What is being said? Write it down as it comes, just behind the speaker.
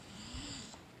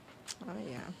Oh,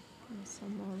 yeah. There's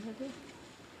some already.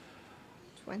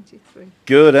 23.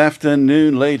 Good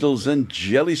afternoon, ladles and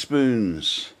jelly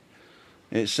spoons.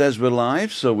 It says we're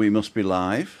live, so we must be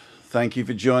live. Thank you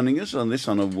for joining us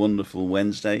on a wonderful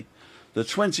Wednesday, the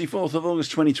 24th of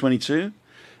August 2022.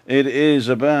 It is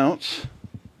about,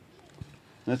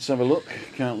 let's have a look,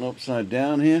 counting upside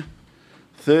down here,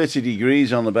 30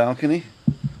 degrees on the balcony,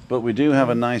 but we do have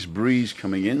a nice breeze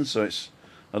coming in, so it's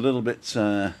a little bit,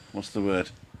 a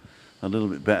little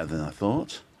bit better than I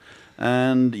thought.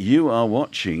 And you are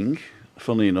watching,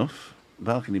 funnily enough,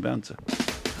 Balcony Banter.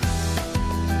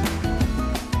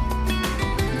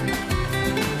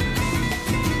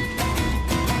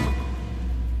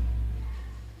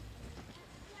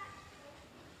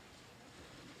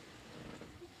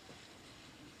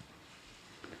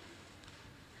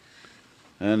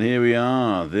 And here we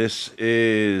are. This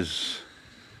is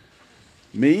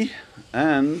me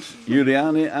and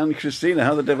Juliani and Christina.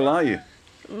 How the devil are you?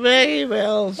 Very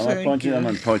well, I'm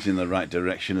pointing in the right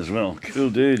direction as well.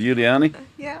 Cool dude, Juliani.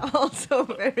 Yeah, also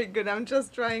very good. I'm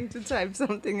just trying to type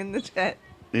something in the chat.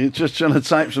 You're just trying to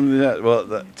type something there.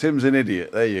 Well, Tim's an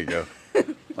idiot. There you go.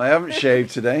 I haven't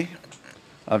shaved today.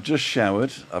 I've just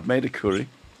showered. I've made a curry.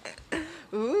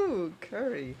 Ooh,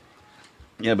 curry.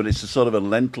 Yeah, but it's a sort of a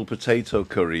lentil potato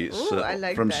curry. It's I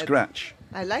like from that. scratch.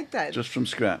 I like that. Just from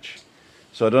scratch.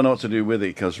 So I don't know what to do with it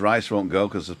because rice won't go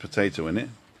because there's potato in it.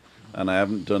 And I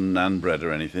haven't done naan bread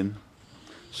or anything.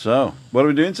 So, what are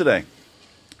we doing today?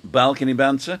 Balcony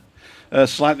banter.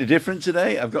 Slightly different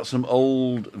today. I've got some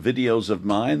old videos of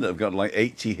mine that have got like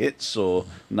 80 hits or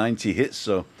 90 hits.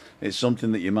 So it's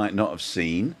something that you might not have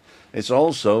seen. It's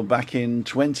also back in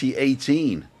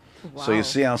 2018. Wow. So you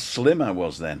see how slim I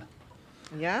was then.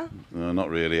 Yeah? No, not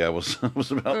really. I was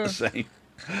about the same.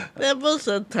 There was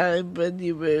a time when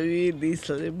you were really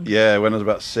slim. Yeah, when I was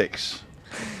about 6.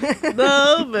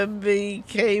 No, when we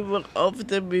came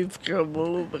after we've come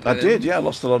over. I did, yeah. I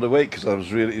lost a lot of weight because I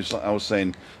was really. It's like I was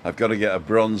saying, I've got to get a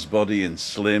bronze body and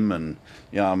slim, and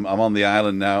yeah, I'm on the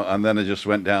island now. And then I just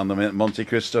went down the Monte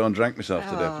Cristo and drank myself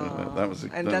to death. That was.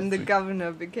 And then the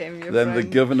governor became your then friend. the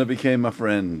governor became my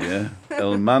friend. Yeah,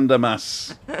 El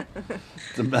Mandamas,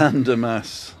 the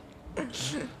Mandamas.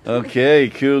 Okay,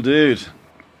 cool dude.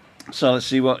 So let's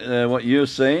see what you're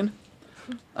saying.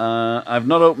 I've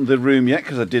not opened the room yet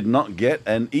because I did not get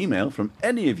an email from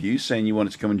any of you saying you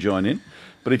wanted to come and join in.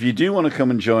 But if you do want to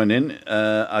come and join in,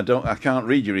 I can't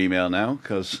read your email now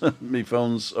because my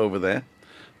phone's over there.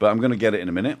 But I'm going to get it in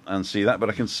a minute and see that. But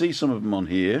I can see some of them on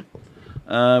here.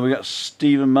 We got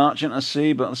Stephen Marchant, I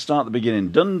see. But let's start at the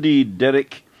beginning. Dundee,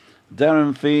 Derek,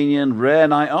 Darren Fenian, Rare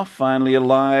Night Off, finally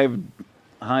alive.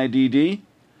 Hi, DD.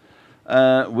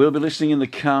 We'll be listening in the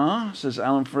car, says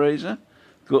Alan Fraser.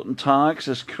 Guten Tag,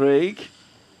 says Craig.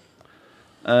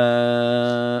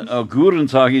 Guten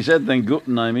Tag, he said, then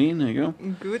Guten, I mean. There you go.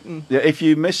 Guten. Yeah, if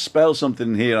you misspell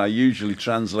something here, I usually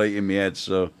translate in my head,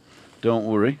 so don't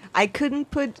worry. I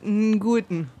couldn't put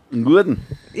Guten. Guten.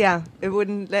 Yeah, it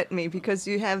wouldn't let me because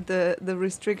you have the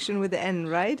restriction with the N,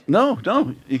 right? No,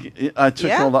 I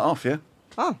took all that off, yeah.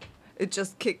 Oh, it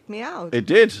just kicked me out. It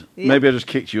did. Yeah. Maybe I just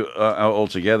kicked you out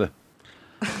altogether.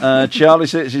 Charlie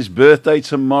says it's his birthday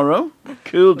tomorrow.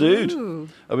 Cool, dude. Ooh.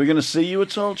 Are we going to see you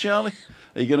at all, Charlie?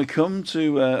 Are you going to come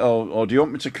to, or do you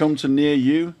want me to come to near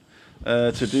you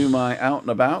to do my out and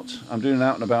about? I'm doing an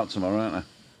out and about tomorrow, aren't I?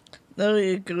 No,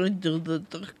 you're going to the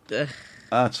doctor.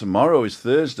 Tomorrow is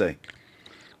Thursday.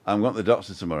 I'm going to the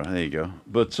doctor tomorrow. There you go.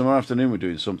 But tomorrow afternoon we're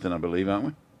doing something, I believe, aren't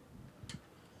we?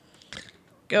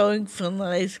 Going for an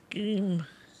ice cream.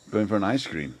 Going for an ice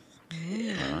cream.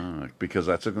 Yeah. Because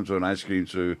I took them to an ice cream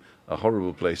to a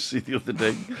horrible place the other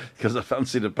day because I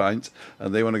fancied a pint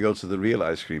and they want to go to the real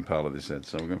ice cream parlour, they said.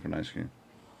 So we're going for an ice cream.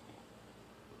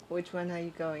 Which one are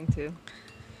you going to?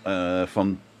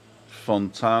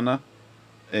 Fontana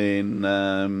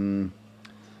in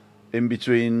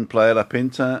between Playa La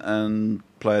Pinta and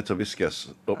Playa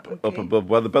Tobiscas, up above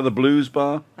by the Blues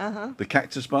Bar, the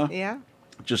Cactus Bar. Yeah.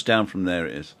 Just down from there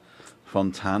it is.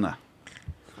 Fontana.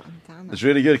 Fontana. It's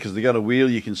really good because they got a wheel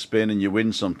you can spin and you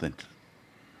win something.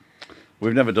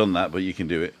 We've never done that, but you can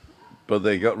do it. But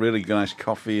they got really nice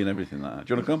coffee and everything like that.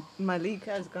 Do you want to come?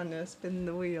 Malika's gonna spin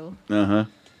the wheel.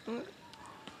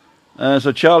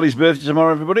 So Charlie's birthday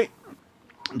tomorrow, everybody.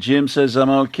 Jim says I'm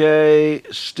okay.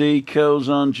 Steve Cole's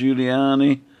on.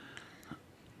 Giuliani.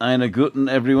 Eine Guten,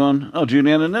 everyone. Oh,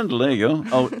 Juliana Nendel, there you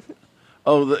go.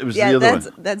 It was the other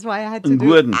one. That's why I had to Einen do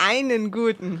Guten. einen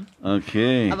Guten.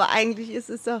 Okay. Aber eigentlich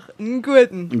ist es doch ein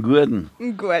Guten. Guten.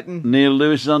 Ein Guten. Neil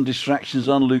Lewis is on. Distractions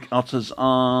on. Luke Otter's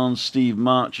on. Steve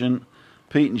Marchant.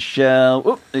 Pete and Shell.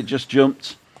 Oh, it just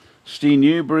jumped. Steve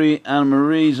Newbury, Anne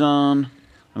Marie's on.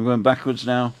 I'm going backwards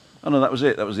now. Oh no, that was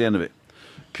it. That was the end of it.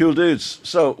 Cool dudes.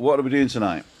 So, what are we doing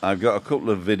tonight? I've got a couple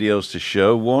of videos to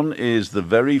show. One is the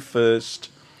very first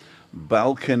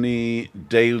balcony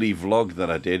daily vlog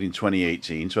that I did in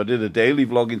 2018. So I did a daily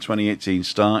vlog in 2018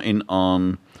 starting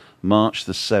on March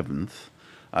the 7th.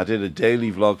 I did a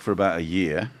daily vlog for about a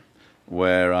year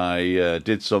where I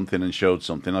did something and showed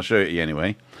something. I'll show it you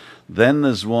anyway. Then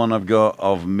there's one I've got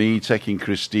of me taking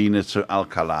Christina to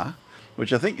Alcalá,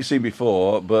 which I think you've seen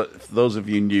before, but for those of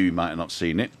you new, you might have not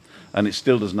seen it. And it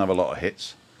still doesn't have a lot of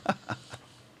hits.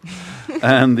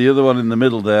 And the other one in the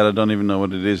middle there, I don't even know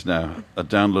what it is now. I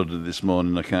downloaded it this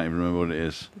morning, I can't even remember what it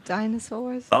is. The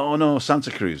dinosaurs? Oh no,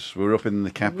 Santa Cruz. We were up in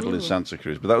the capital in Santa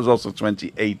Cruz, but that was also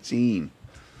 2018.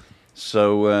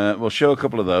 So we'll show a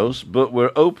couple of those, but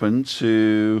we're open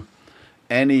to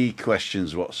any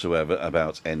questions whatsoever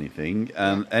about anything,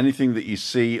 and anything that you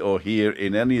see or hear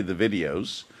in any of the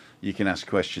videos, you can ask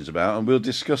questions about, and we'll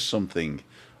discuss something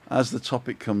as the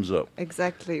topic comes up.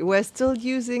 Exactly. We're still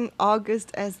using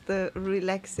August as the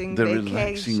relaxing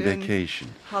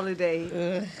vacation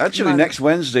holiday. Actually, month. next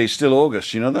Wednesday is still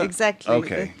August, you know that? Exactly.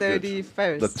 Okay. The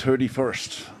 31st. The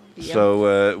 31st. Yeah.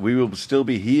 So we will still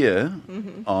be here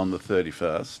on the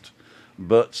 31st.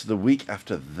 But the week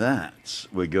after that,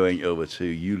 we're going over to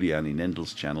Juliani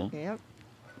Nendel's channel. Yep.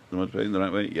 Am I playing the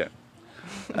right way? Yeah.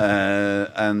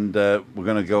 And we're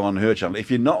going to go on her channel. If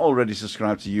you're not already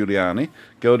subscribed to Juliani,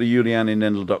 go to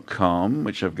julianinendel.com,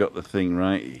 which I've got the thing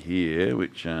right here,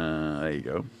 which, there you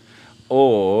go.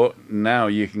 Or now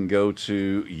you can go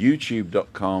to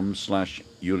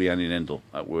youtube.com/julianinendel.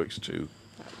 That works too.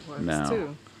 That works now,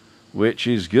 too. Which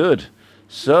is good.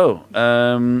 So,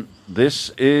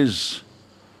 this is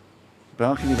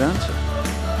Balcony Banter.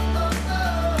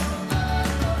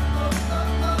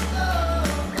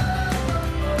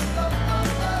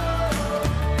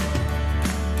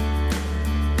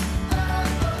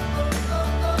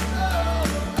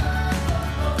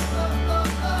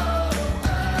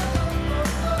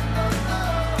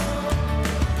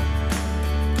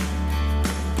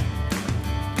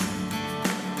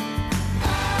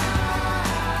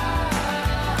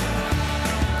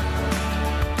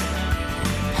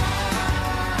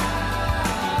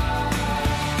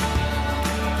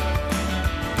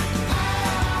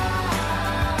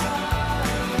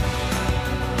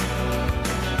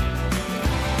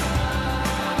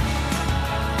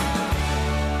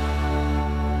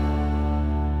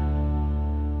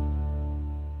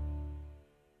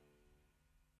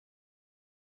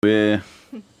 We're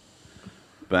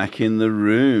back in the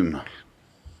room.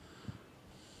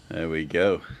 There we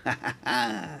go.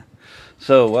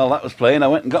 So, while that was playing, I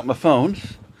went and got my phone,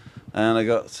 and I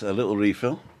got a little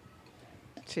refill.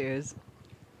 Cheers.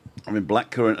 I'm in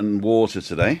blackcurrant and water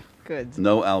today. Good.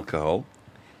 No alcohol,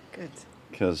 Good.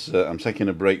 because I'm taking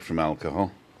a break from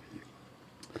alcohol.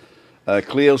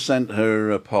 Cleo sent her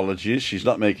apologies. She's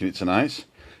not making it tonight.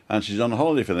 And she's on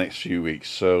holiday for the next few weeks,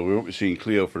 so we won't be seeing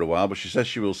Cleo for a while, but she says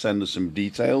she will send us some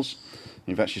details.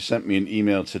 In fact, she sent me an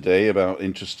email today about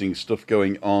interesting stuff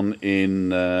going on in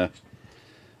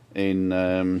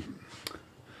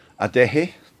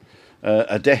Adeje.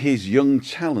 Adeje's Young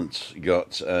Talent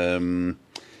got...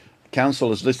 Council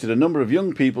has listed a number of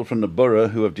young people from the borough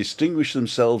who have distinguished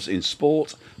themselves in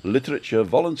sport, literature,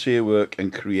 volunteer work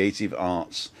and creative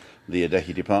arts. The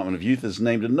Adeje Department of Youth has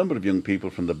named a number of young people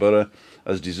from the borough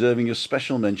as deserving of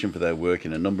special mention for their work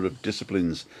in a number of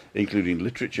disciplines, including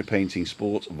literature, painting,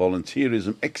 sport,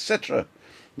 volunteerism, etc.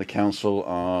 The council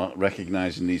are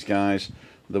recognising these guys.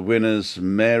 The winners,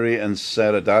 Mary and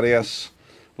Sarah Darias,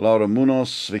 Laura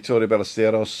Munoz, Victoria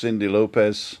Ballesteros, Cindy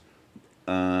Lopez,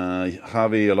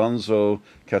 Javi Alonso,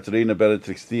 Caterina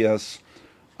Bellatrix Diaz,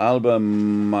 Alba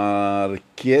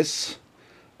Marquez,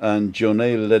 and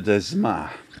Jonay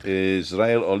Ledesma.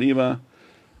 Israel Oliva,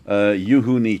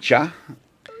 Yuhuni Cha,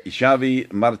 Xavi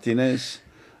Martinez,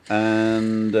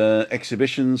 and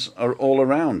exhibitions are all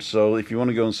around. So if you want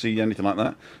to go and see anything like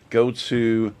that, go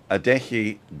to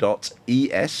adeje.es.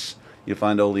 You'll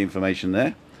find all the information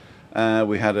there.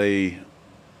 We had a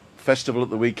festival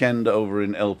at the weekend over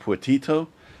in El Puertito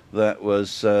that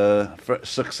was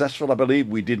successful, I believe.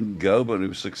 We didn't go, but it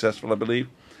was successful, I believe.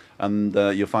 And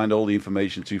you'll find all the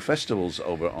information to festivals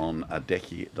over on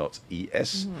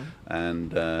adeje.es.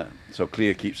 And so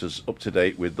Clea keeps us up to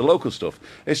date with the local stuff.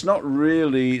 It's not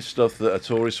really stuff that a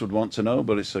tourist would want to know,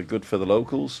 but it's good for the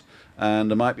locals.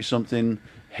 And there might be something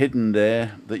hidden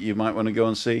there that you might want to go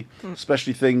and see,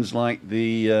 especially things like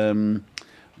the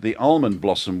the almond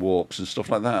blossom walks and stuff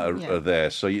like that are there.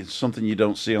 So it's something you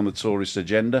don't see on the tourist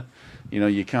agenda.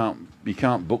 You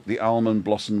can't book the almond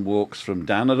blossom walks from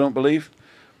Dan, I don't believe.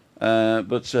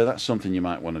 But that's something you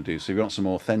might want to do. So if you want some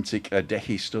authentic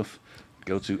Adeje stuff,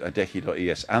 go to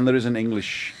adeje.es. And there is an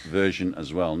English version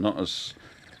as well, not as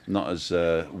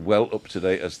well up to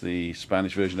date as the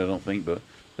Spanish version, I don't think, but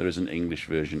there is an English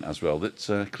version as well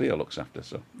that Cleo looks after.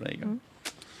 So there you go.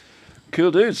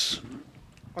 Cool dudes.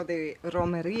 Or the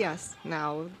Romerias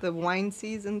now. The wine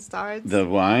season starts. The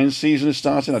wine season is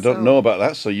starting. I don't know about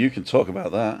that, so you can talk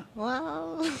about that.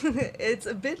 Well, it's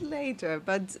a bit later,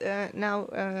 but now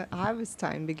harvest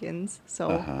time begins,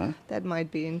 so that might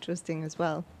be interesting as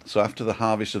well. So after the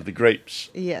harvest of the grapes,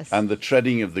 yes, and the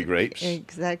treading of the grapes,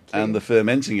 exactly, and the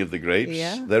fermenting of the grapes,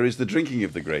 there is the drinking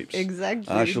of the grapes.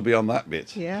 Exactly. I shall be on that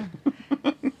bit. Yeah.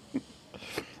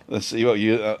 Let's see what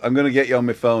I'm going to get you on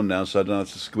my phone now, so I don't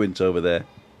have to squint over there.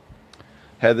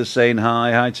 Heather saying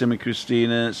hi. Hi, Tim and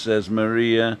Christina, says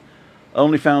Maria.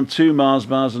 Only found 2 Mars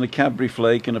bars and a Cadbury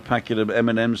flake and a packet of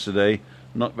M&M's today.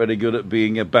 Not very good at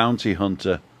being a bounty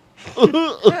hunter.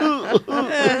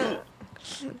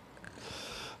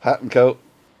 Hat and coat.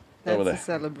 That's over there. A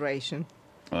celebration.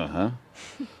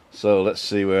 So let's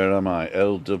see, where am I?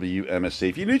 LWMSC.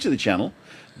 If you're new to the channel,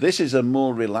 this is a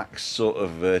more relaxed sort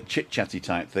of chit-chatty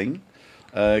type thing.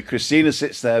 Christina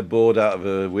sits there bored out of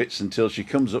her wits until she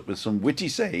comes up with some witty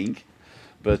saying.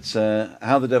 But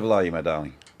how the devil are you, my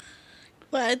darling?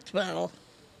 Quite well.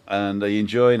 And are you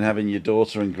enjoying having your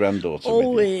daughter and granddaughter with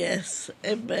you? Yes,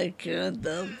 and my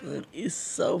granddaughter is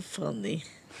so funny.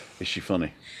 Is she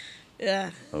funny?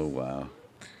 Yeah. Oh, wow.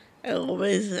 I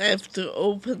always have to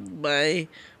open my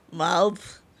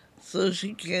mouth so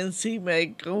she can see my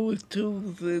gold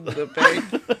tooth in the back.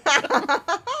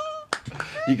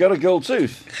 You got a gold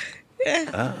tooth?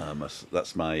 Yeah.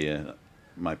 That's my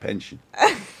pension.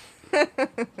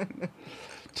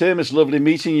 Tim, it's lovely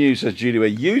meeting you, says Julie.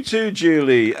 You too,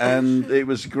 Julie. And it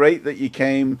was great that you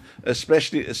came,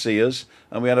 especially to see us.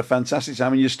 And we had a fantastic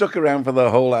time. And you stuck around for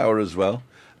the whole hour as well.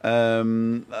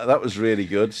 That was really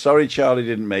good. Sorry Charlie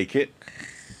didn't make it.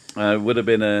 Would have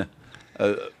been a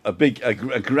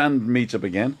grand meet-up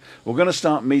again. We're going to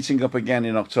start meeting up again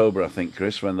in October, I think,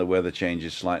 Chris, when the weather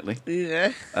changes slightly.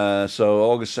 Yeah. So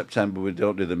August, September, we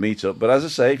don't do the meet-up. But as I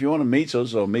say, if you want to meet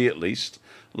us, or me at least,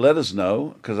 let us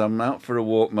know, because I'm out for a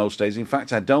walk most days. In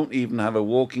fact, I don't even have a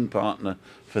walking partner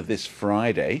for this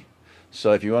Friday.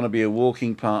 So if you want to be a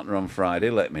walking partner on Friday,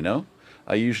 let me know.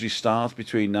 I usually start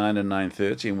between 9 and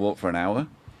 9:30 and walk for an hour.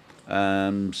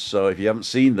 So if you haven't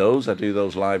seen those, I do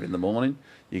those live in the morning.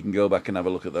 You can go back and have a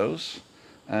look at those.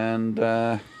 And,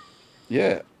 Eugene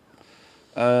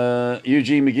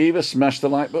McGeever, smash the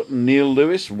like button. Neil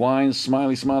Lewis, wine,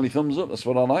 smiley, smiley, thumbs up. That's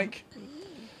what I like.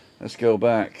 Let's go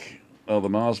back. Oh, the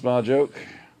Mars bar joke.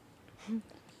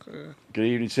 Good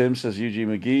evening, Tim, says Eugene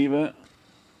McGeever.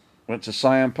 Went to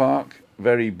Scion Park,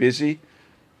 very busy.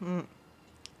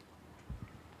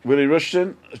 Willie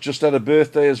Rushton has just had a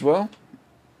birthday as well.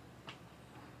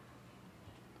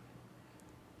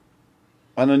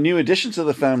 And a new addition to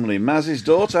the family. Mazzy's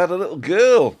daughter had a little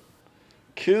girl.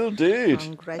 Cool dude.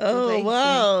 Congratulations. Oh,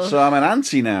 wow. So I'm an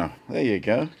auntie now. There you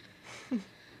go.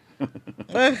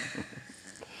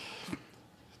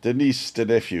 The niece, the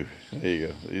nephew. There you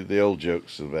go. The old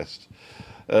jokes are the best.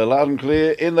 Loud and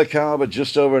clear. In the car, but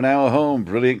just over an hour home.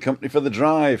 Brilliant company for the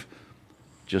drive.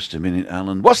 Just a minute,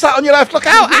 Alan. What's that on your left? Look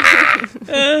out!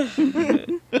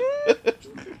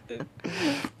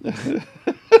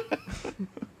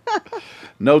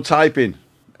 No typing,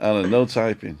 Alan, no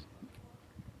typing.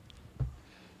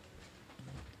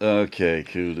 Okay,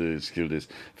 cool dudes, cool dudes.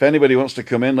 If anybody wants to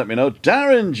come in, let me know.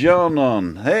 Darren John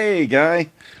on. Hey, guy.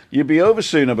 You'll be over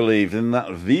soon, I believe, in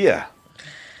that Via.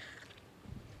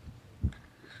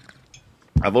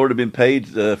 I've already been paid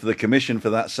for the commission for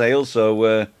that sale,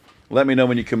 so let me know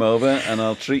when you come over, and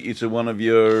I'll treat you to one of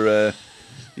your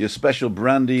special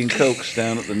brandy and cokes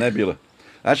down at the Nebula.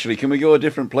 Actually, can we go a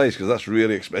different place? Because that's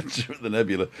really expensive at the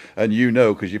Nebula. And you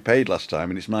know, because you paid last time,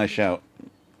 and it's my shout.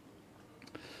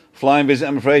 Flying visit,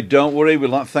 I'm afraid. Don't worry.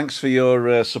 Thanks for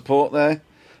your support there.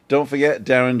 Don't forget,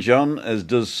 Darren John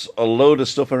does a load of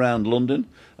stuff around London.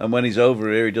 And when he's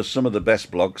over here, he does some of the best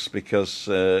blogs because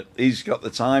he's got the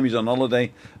time. He's on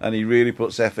holiday, and he really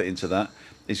puts effort into that.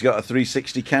 He's got a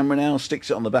 360 camera now.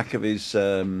 Sticks it on the back of his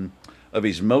moped.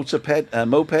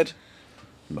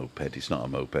 Moped, it's not a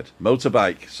moped.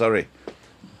 Motorbike, sorry.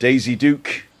 Daisy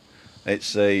Duke.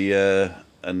 It's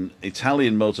an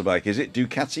Italian motorbike, is it?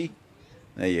 Ducati?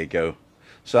 There you go.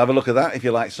 So have a look at that if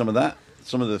you like some of that.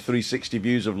 Some of the 360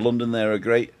 views of London there are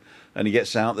great. and he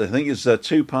gets out there. I think it's a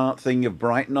 2-part thing of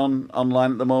Brighton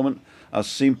online at the moment. I've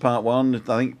seen part 1. I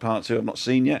think part 2 I've not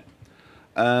seen yet.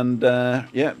 And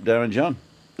yeah, Darren John,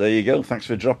 there you go. Thanks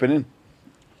for dropping in.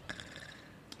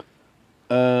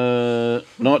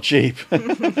 Not cheap.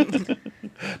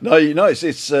 No,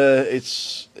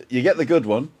 it's you get the good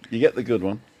one. You get the good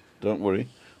one. Don't worry.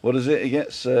 What is it? He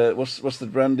gets what's the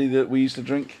brandy that we used to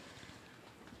drink?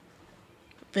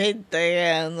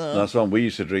 Veterano. That's one we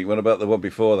used to drink. What about the one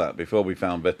before that? Before we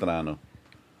found Veterano.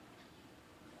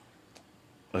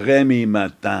 Remy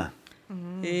Martin.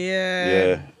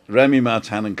 Yeah. Remy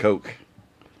Martin and Coke.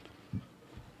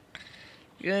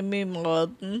 Remy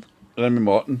Martin. Remy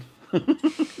Martin.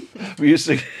 We used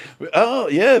to. Oh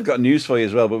yeah, I've got news for you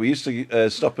as well. But we used to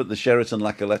stop at the Sheraton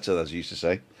La Coletta, as you used to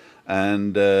say,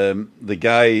 and the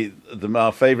guy,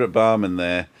 our favourite barman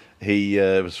there, he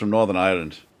was from Northern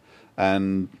Ireland,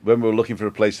 and when we were looking for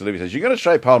a place to live, he says, "You're going to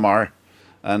try Palmar,"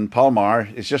 and Palmar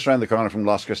is just around the corner from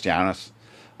Los Cristianos.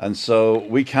 And so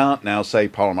we can't now say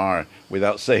Palmar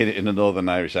without saying it in a Northern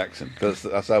Irish accent, because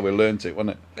that's how we learnt it,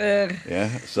 wasn't it?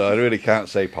 Yeah, so I really can't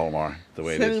say Palmar the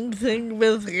way it is. Same thing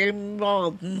with Remy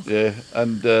Martin. Yeah,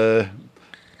 and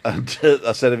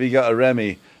I said, "Have you got a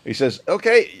Remy?" He says,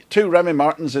 "Okay, 2 Remy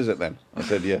Martins, is it then?" I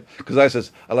said, "Yeah," because I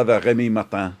says, "I'll have a Remy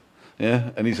Martin."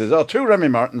 Yeah, and he says, "Oh, 2 Remy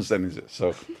Martins then, is it?"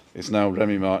 So it's now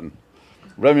Remy Martin.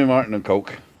 Remy Martin and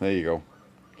Coke. There you go.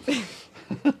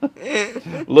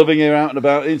 Loving you out and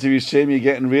about interviews, Tim. You're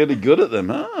getting really good at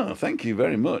them. Oh, thank you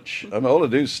very much. All I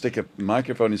do is stick a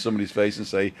microphone in somebody's face and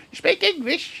say, "You speak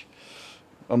English."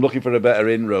 I'm looking for a better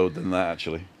inroad than that,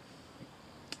 actually.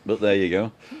 But there you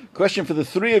go. Question for the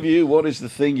 3 of you. What is the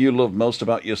thing you love most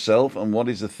about yourself, and what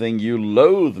is the thing you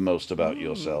loathe most about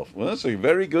yourself? Well, that's a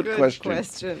very good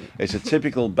question. It's a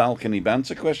typical balcony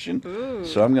banter question. Ooh.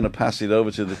 So I'm going to pass it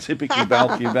over to the typically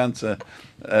balcony banter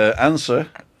answer.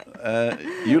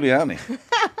 Giuliani.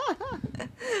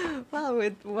 Well,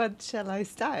 with what shall I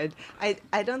start?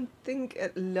 I don't think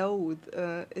loathe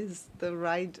is the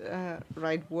right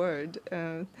word.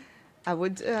 I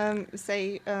would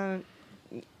say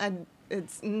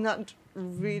it's not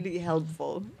really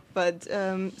helpful, but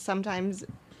sometimes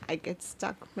I get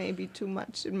stuck maybe too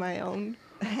much in my own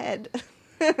head.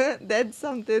 That's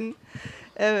something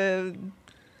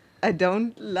I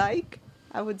don't like,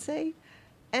 I would say.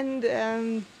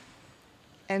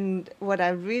 And what I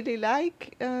really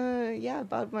like,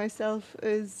 about myself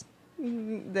is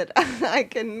that I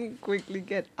can quickly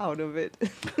get out of it.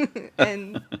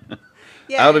 And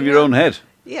out of your own head.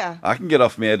 Yeah. I can get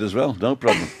off my head as well. No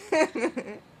problem.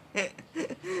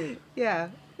 Yeah.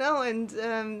 No,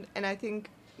 and I think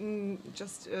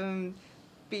just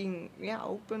being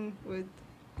open with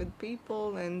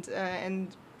people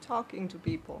and talking to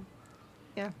people.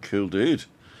 Yeah. Cool dude.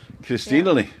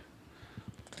 Christina Lee.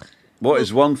 What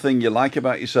is one thing you like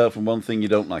about yourself and one thing you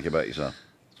don't like about yourself?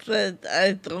 That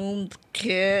I don't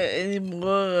care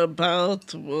anymore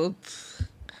about what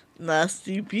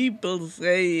nasty people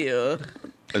say.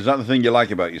 Is that the thing you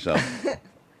like about yourself?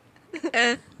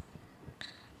 I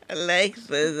like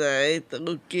that I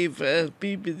don't give a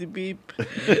beepity beep.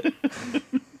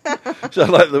 So I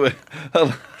like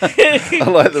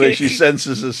the way she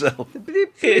censors herself.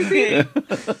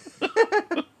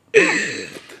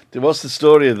 What's the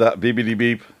story of that beepity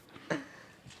beep?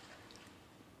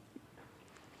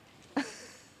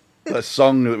 That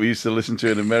song that we used to listen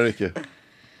to in America.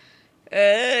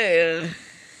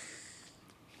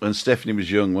 When Stephanie was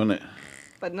young, wasn't it?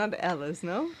 But not Alice,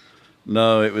 no?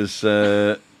 No, it was...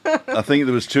 I think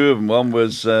there was 2 of them. One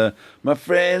was, my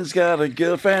friend's got a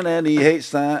girlfriend and he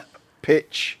hates that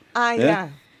pitch. Yeah.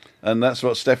 And that's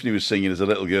what Stephanie was singing as a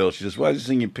little girl. She says, "Why is he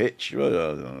singing pitch?" Well,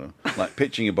 I don't know. Like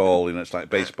pitching a ball, it's like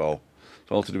baseball. It's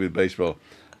all to do with baseball.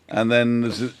 And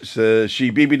then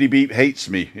she beepity beep hates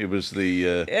me. It was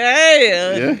the...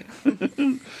 yeah.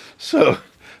 So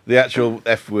the actual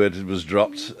F word was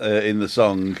dropped in the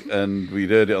song, and we'd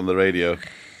heard it on the radio.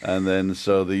 And then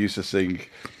so they used to sing,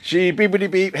 "She beepity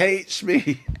beep hates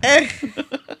me."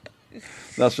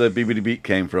 That's where beepity beep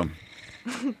came from.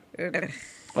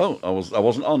 Oh, I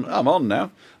wasn't on. I'm on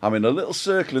now. I'm in a little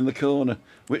circle in the corner.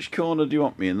 Which corner do you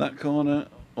want me in? That corner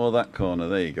or that corner?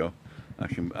 There you go. I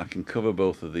can cover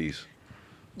both of these.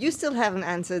 You still haven't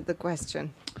answered the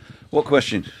question. What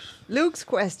question? Luke's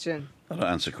question. I don't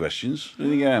answer questions. Who do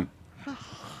you think I am? I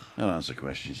don't answer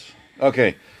questions.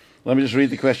 Okay, let me just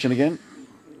read the question again.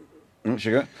 What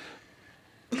you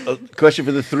got? Question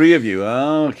for the 3 of you.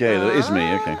 Okay, that is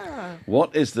me. Okay.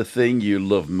 What is the thing you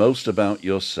love most about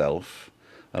yourself?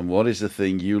 And what is the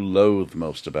thing you loathe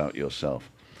most about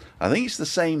yourself? I think it's the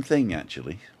same thing,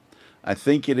 actually. I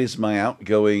think it is my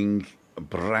outgoing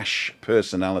brash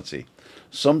personality.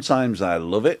 Sometimes I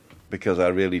love it because I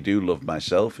really do love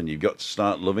myself, and you've got to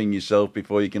start loving yourself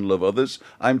before you can love others,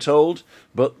 I'm told.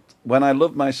 But when I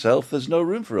love myself, there's no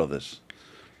room for others.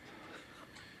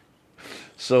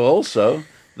 So also,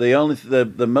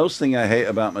 the most thing I hate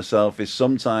about myself is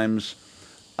sometimes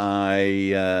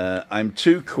I'm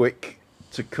too quick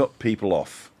to cut people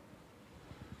off.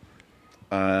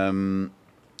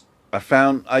 I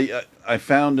found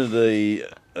at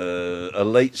a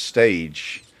late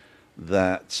stage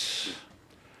that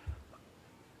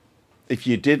if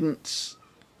you didn't,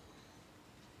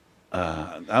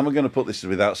 how am I going to put this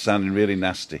without sounding really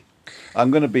nasty?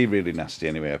 I'm going to be really nasty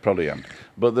anyway. I probably am.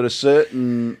 But there are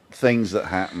certain things that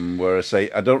happen where I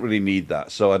say I don't really need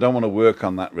that, so I don't want to work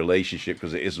on that relationship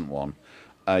because it isn't one.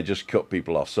 I just cut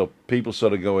people off. So people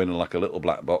sort of go in like a little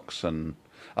black box, and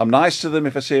I'm nice to them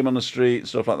if I see them on the street and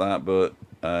stuff like that, but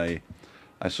I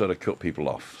sort of cut people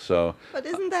off. So, But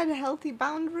isn't that healthy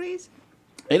boundaries?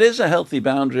 it is a healthy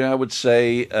boundary, I would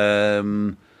say,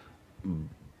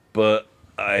 but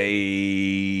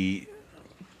I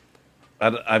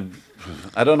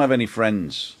don't have any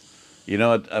friends. You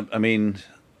know, I mean,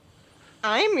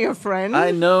 I'm your friend.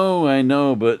 I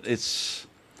know, but it's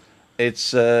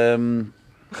Chris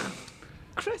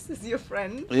is your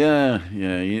friend. yeah.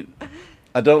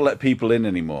 I don't let people in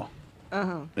anymore.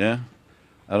 Uh-huh. Yeah,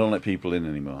 I don't let people in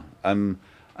anymore.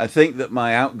 I think that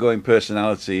my outgoing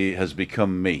personality has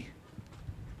become me.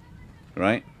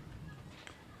 Right?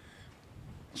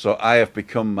 So I have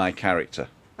become my character.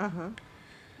 Uh-huh.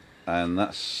 And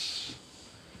that's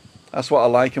what I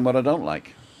like and what I don't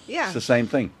like. Yeah. It's the same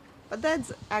thing. But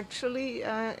that's actually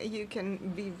you can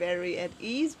be very at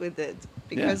ease with it,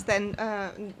 because then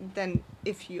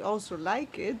if you also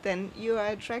like it, then you are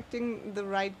attracting the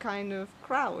right kind of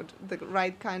crowd, the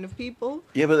right kind of people.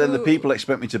 Yeah, but then the who- people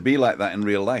expect me to be like that in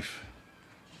real life.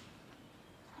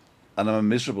 And I'm a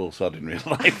miserable sod in real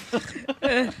life.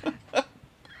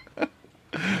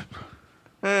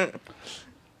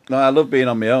 No, I love being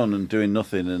on my own and doing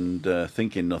nothing and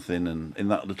thinking nothing and in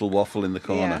that little waffle in the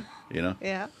corner, you know.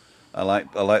 Yeah. I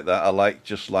like that. I like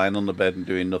just lying on the bed and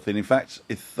doing nothing. In fact,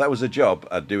 if that was a job,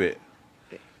 I'd do it.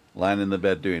 Lying in the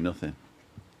bed doing nothing.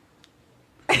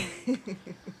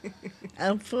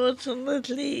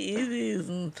 Unfortunately, it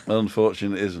isn't.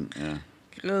 Unfortunately, it isn't. Yeah.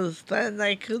 Because then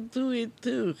I could do it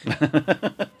too.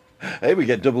 Hey, we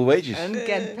get double wages. And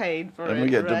get paid for it. And we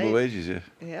get right? double wages, yeah.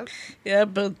 Yep. Yeah,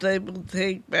 but they will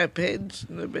take my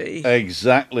pension away.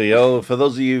 Exactly. Oh, for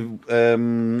those of you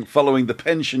following the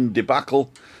pension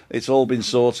debacle, it's all been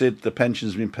sorted. The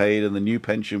pension's been paid, and the new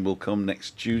pension will come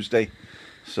next Tuesday.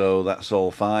 So that's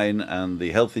all fine. And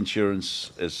the health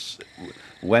insurance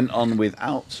went on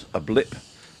without a blip.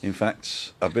 In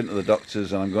fact, I've been to the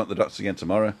doctors, and I'm going to the doctors again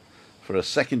tomorrow for a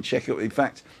second checkup. In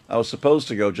fact, I was supposed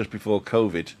to go just before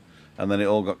COVID, and then it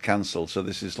all got cancelled. So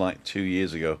this is like 2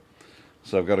 years ago.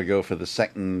 So I've got to go for the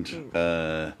second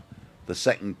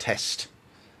test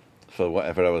for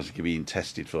whatever I was being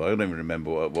tested for. I don't even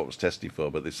remember what was tested for,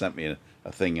 but they sent me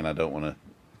a thing, and I don't want to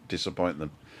disappoint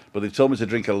them. But they've told me to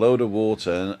drink a load of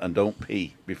water and don't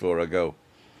pee before I go.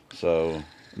 So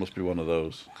it must be one of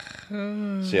those.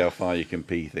 See how far you can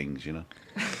pee things, you know,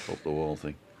 up the wall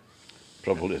thing.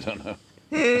 Probably, I don't know.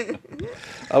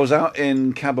 I was out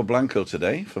in Cabo Blanco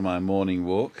today for my morning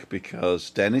walk because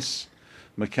Dennis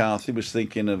McCarthy was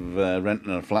thinking of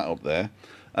renting a flat up there,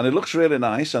 and it looks really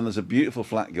nice, and there's a beautiful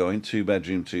flat going,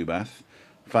 2-bedroom, 2-bath,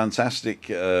 fantastic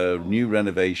new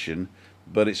renovation,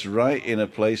 but it's right in a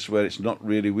place where it's not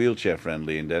really wheelchair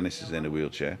friendly, and Dennis is in a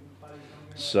wheelchair.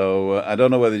 So I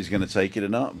don't know whether he's going to take it or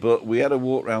not, but we had a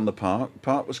walk around the park. The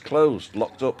park was closed,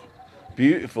 locked up.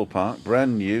 Beautiful park,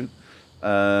 brand new.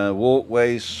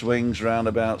 Walkways, swings,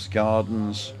 roundabouts,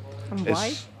 gardens. And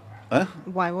why? Huh?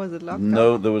 Why was it locked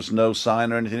No, up? there was no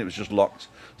sign or anything. It was just locked.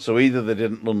 So either they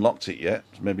didn't unlock it yet.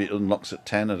 Maybe it unlocks at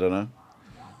 10, I don't know.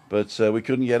 But we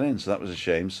couldn't get in, so that was a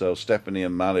shame. So Stephanie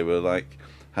and Mally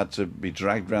had to be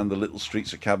dragged around the little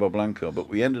streets of Cabo Blanco. But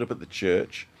we ended up at the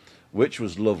church, which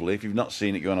was lovely. If you've not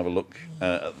seen it, go and have a look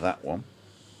at that one.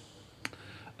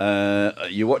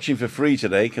 You're watching for free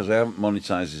today because I haven't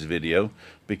monetized this video,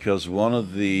 because one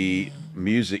of the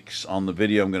musics on the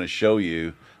video I'm going to show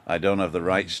you I don't have the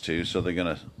rights to, so they're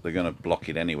gonna block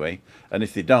it anyway. And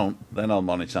if they don't, then I'll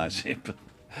monetize it.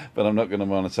 But I'm not going to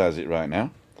monetize it right now.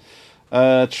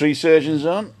 Tree Surgeon's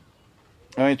on.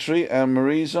 Hi, Tree. And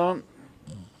Marie's on.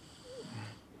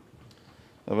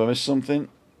 Have I missed something?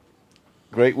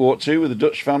 Great walk too with the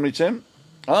Dutch family, Tim.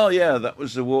 Oh yeah, that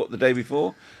was the walk the day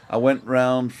before. I went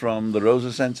round from the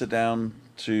Rosa Centre down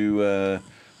to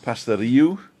past the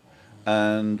Rio,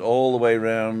 and all the way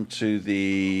round to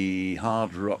the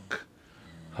Hard Rock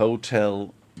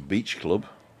Hotel Beach Club,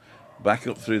 back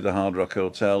up through the Hard Rock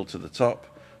Hotel to the top,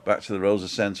 back to the Rosa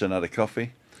Centre and had a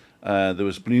coffee. There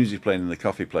was music playing in the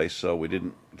coffee place, so we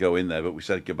didn't go in there, but we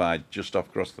said goodbye just off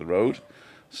across the road.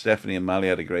 Stephanie and Mally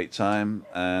had a great time,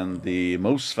 and the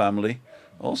Most family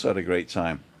also had a great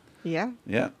time. Yeah.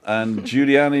 Yeah, and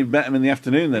Giuliani met them in the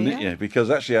afternoon then, didn't Yeah. you?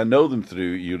 Because actually I know them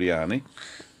through Giuliani,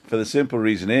 for the simple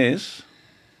reason is...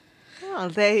 Well,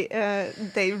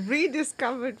 they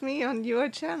rediscovered me on your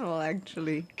channel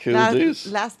actually. Cool last,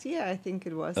 dudes. last year I think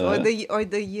it was, Uh-huh. or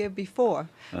the year before.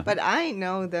 But I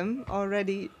know them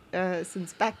already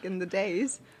since back in the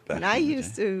days when Back I in the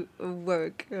used to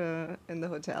work in the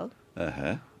hotel.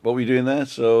 Uh-huh. What were you doing there?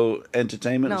 So,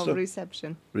 entertainment and No, stuff?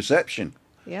 reception. Reception.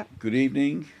 Yeah. Good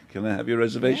evening. Can I have your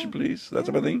reservation, Yeah. please? That's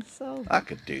what I think. So I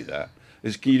could do that.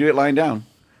 Can you do it lying down?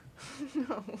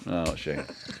 No. Oh, shame.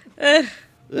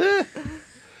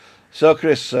 So,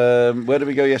 Chris, where did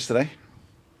we go yesterday?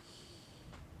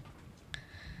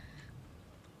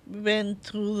 We went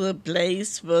to the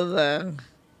place for the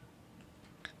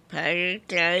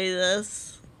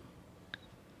paragliders,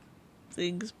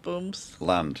 things, bumps,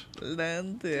 Land.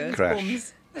 land, yeah. Crash.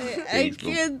 bums. I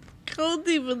can't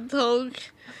even talk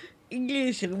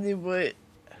English anymore,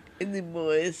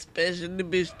 especially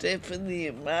with Stephanie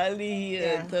and Mali here.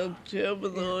 Yeah. I talk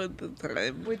German all the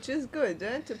time. Which is good,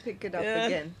 to pick it up Yeah.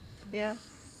 again. Yeah.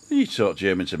 You talk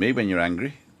German to me when you're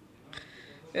angry.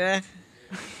 Yeah.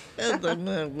 I don't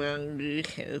know when we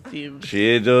have him.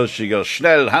 She does. She goes,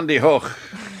 schnell, handy hoch,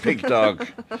 pig dog.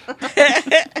 Big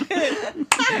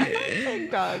dog. Pig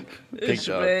dog.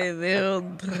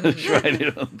 Schweinehund.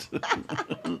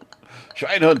 Schweinehund.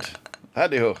 Schweinehund.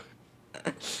 Handy hoch.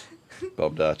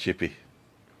 Bob Dar, Chippy.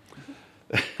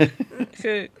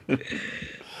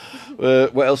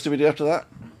 What else did we do after that?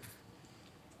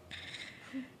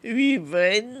 We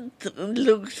went and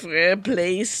looked for a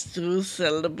place to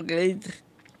celebrate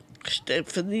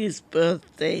Stephanie's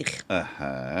birthday.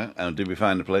 Uh-huh. And did we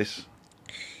find a place?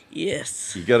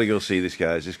 Yes. You got to go see this,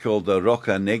 guys. It's called the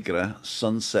Rocca Negra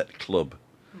Sunset Club.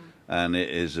 And it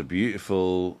is a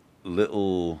beautiful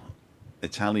little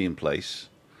Italian place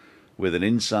with an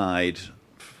inside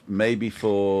maybe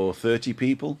for 30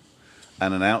 people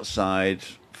and an outside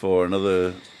for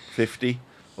another 50,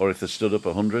 or if they stood up,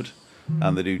 100.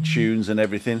 And they do tunes and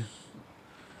everything.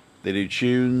 They do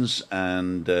tunes,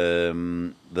 and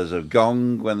there's a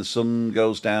gong when the sun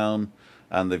goes down,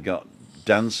 and they've got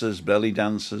dancers, belly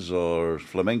dancers, or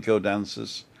flamenco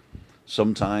dancers.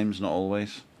 Sometimes, not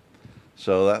always.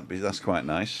 So that's quite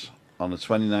nice. On the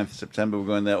 29th of September, we're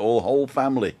going there, whole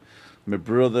family. My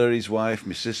brother, his wife,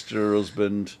 my sister, her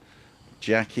husband,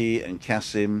 Jackie and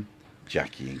Cassim,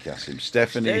 Stephanie,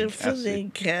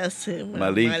 Cassim,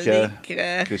 Malika,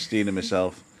 Christina,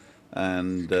 myself,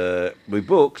 and we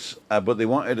booked, but they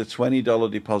wanted a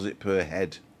 $20 deposit per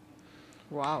head.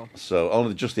 Wow. So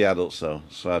only just the adults, though.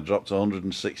 So I dropped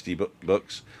 160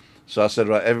 bucks. So I said,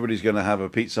 right, everybody's going to have a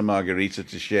pizza margarita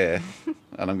to share,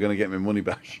 and I'm going to get my money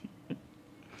back,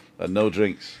 and no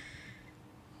drinks.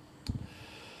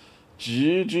 Back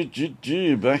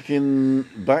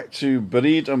to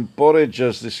Breed and Porridge,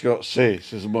 as the Scots say,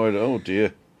 says Moira. Oh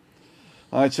dear.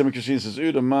 Hi, Tim and Christine says,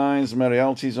 Uda Mines, Mary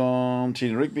Alti's on,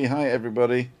 Tina Rigby, hi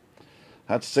everybody.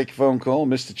 Had to take a phone call,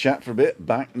 missed the chat for a bit,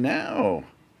 back now.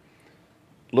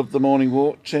 Love the morning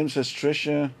walk, Tim, says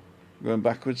Trisha. Going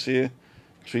backwards here.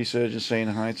 Tree surgeon saying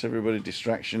hi to everybody,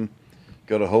 distraction.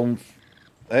 Got a home...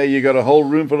 Hey, you got a whole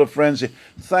room full of friends here.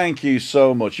 Thank you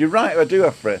so much. You're right, I do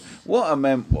have friends. What I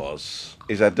meant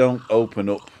is I don't open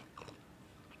up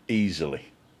easily.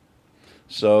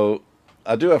 So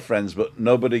I do have friends, but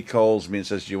nobody calls me and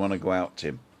says, do you want to go out,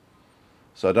 Tim?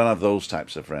 So I don't have those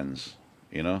types of friends,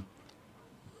 you know?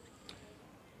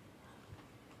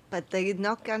 But they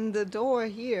knock on the door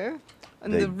here,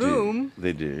 in They the do. room,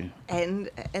 They do. and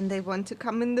they want to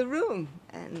come in the room,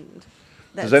 and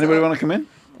Does anybody want to come in?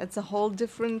 That's a whole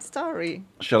different story.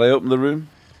 Shall I open the room?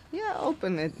 Yeah,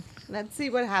 open it. Let's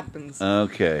see what happens.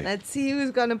 Okay. Let's see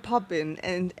who's gonna pop in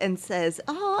and says,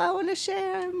 "Oh, I want to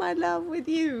share my love with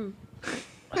you."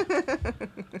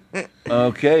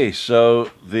 Okay,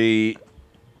 so the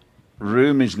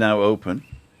room is now open.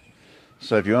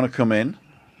 So if you want to come in,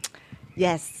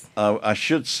 Yes. I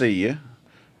should see you.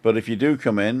 But if you do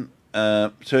come in,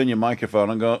 turn your microphone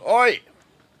and go, oi,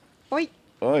 Oi,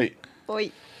 oi.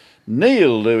 oi.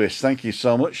 Neil Lewis, thank you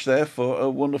so much there for a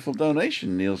wonderful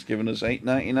donation. Neil's given us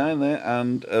 $8.99 there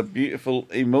and a beautiful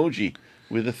emoji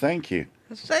with a thank you.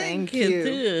 Thank you. you,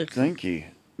 too. Thank you.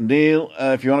 Neil,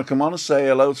 if you want to come on and say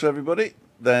hello to everybody,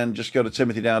 then just go to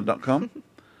timothydowd.com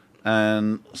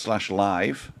and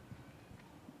 /live,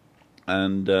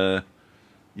 and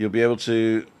you'll be able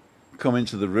to come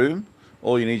into the room.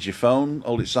 All you need is your phone,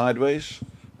 hold it sideways,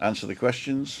 answer the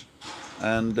questions,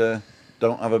 and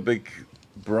don't have a big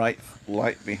bright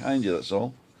light behind you, that's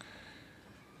all.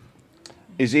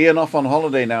 Is Ian off on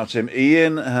holiday now, Tim?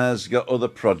 Ian has got other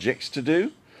projects to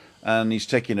do, and he's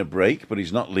taking a break, but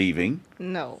he's not leaving.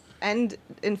 No. And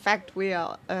in fact, we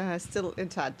are still in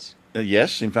touch.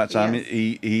 Yes, in fact, Yes.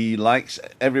 he likes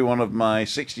every one of my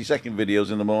 60-second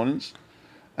videos in the mornings,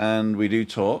 and we do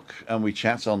talk, and we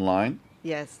chat online.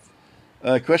 Yes.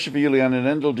 Question for Julianne and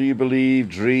Endel. Do you believe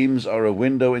dreams are a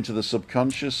window into the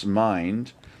subconscious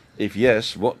mind? If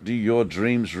yes, what do your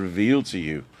dreams reveal to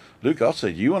you? Luke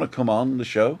Otter, do you want to come on the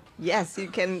show? Yes, you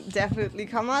can definitely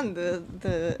come on.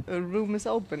 The room is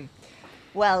open.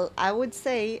 Well, I would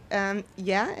say,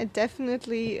 yeah, it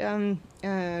definitely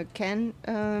can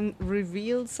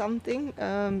reveal something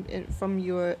from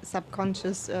your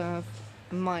subconscious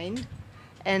mind,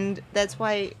 and that's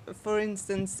why, for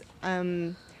instance,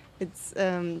 it's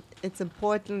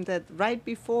important that right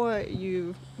before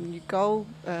you go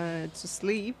to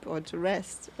sleep or to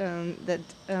rest,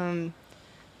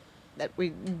 that we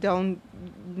don't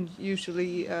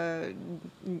usually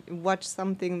watch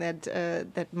something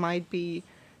that might be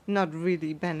not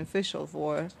really beneficial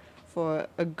for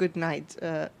a good night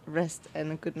rest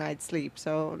and a good night's sleep.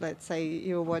 So let's say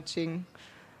you're watching,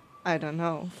 I don't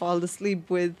know, fall asleep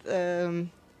with The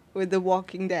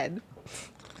Walking Dead.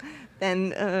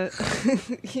 Then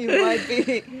you might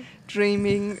be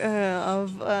dreaming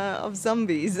of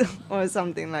zombies or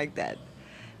something like that.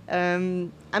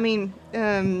 I mean,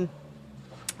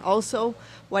 also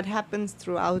what happens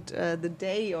throughout the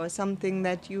day, or something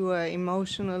that you are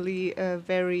emotionally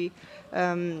very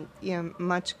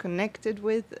much connected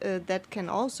with, that can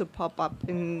also pop up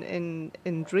in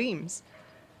dreams.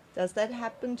 Does that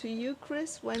happen to you,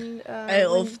 Chris? I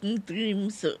often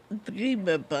dream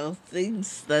about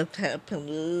things that happened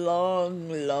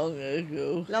long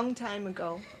ago. Long time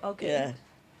ago. Okay. Yeah.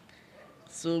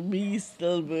 So me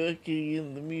still working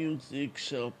in the music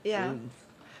shop. Yeah. And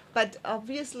But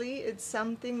obviously, it's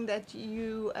something that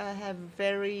you have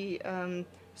very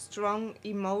strong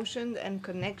emotions and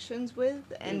connections with,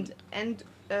 and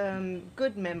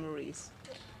good memories.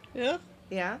 yeah.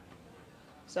 Yeah.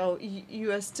 So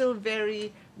you are still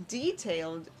very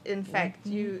detailed. In fact,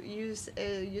 you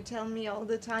tell me all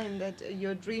the time that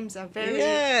your dreams are very.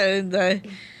 Yeah, and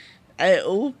I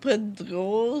open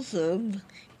drawers and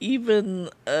even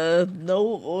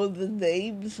know all the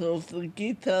names of the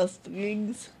guitar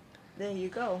strings. There you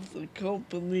go. The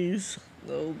companies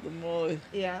know them all.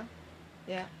 Yeah,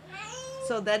 yeah.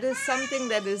 So that is something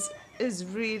that is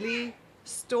really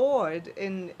stored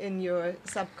in your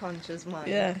subconscious mind.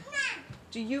 Yeah.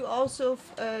 Do you also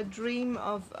dream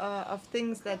of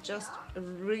things that just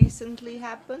recently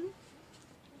happened?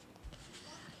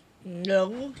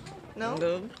 No. No?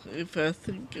 No. If I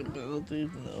think about it,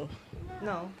 no.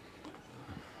 No.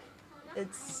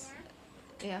 It's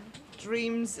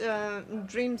dreams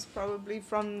probably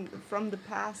from the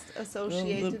past,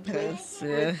 associated past,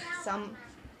 with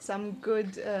some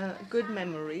good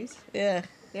memories. Yeah.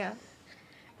 Yeah.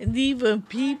 And even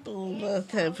people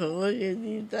that have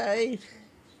already died.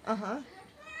 Uh-huh.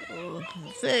 Oh,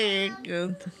 very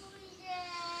good.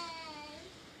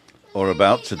 Or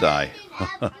about to die?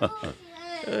 Ja,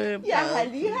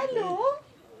 hallo.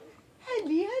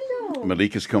 Hallo.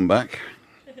 Malika's come back.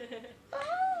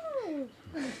 Oh.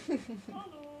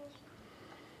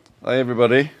 Hi,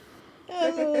 everybody.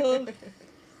 Hello.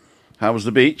 How was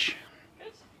the beach?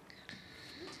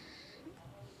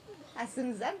 Hast du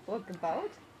eine Sandburg gebaut?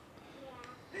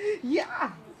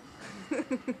 Ja.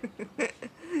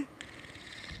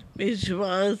 Mit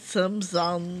schwarzem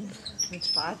Sand. Mit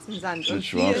schwarzem Sand. Mit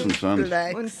schwarzem Sand.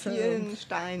 Black Und sand. vielen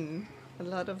Steinen. A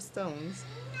lot of stones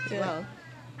as Yeah. well.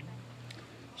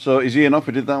 So is Ian up?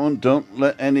 We did that one. Don't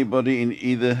let anybody in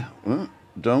either.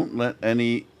 Don't let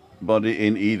anybody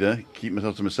in either. Keep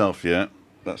myself to myself. Yeah,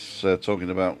 that's talking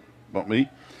about me.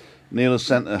 Neil has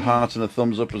sent a heart and a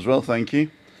thumbs up as well. Thank you.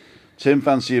 Tim,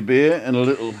 fancy a beer and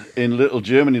in Little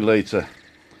Germany later.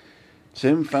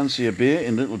 Tim, fancy a beer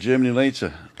in Little Germany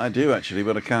later. I do actually,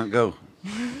 but I can't go.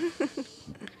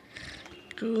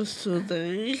 Goes to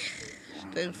the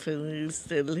Stephanie is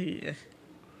still here.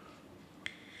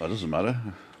 That doesn't matter.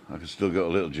 I could still go to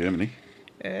Little Germany.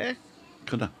 Yeah?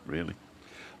 Could I, really?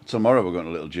 Tomorrow we're going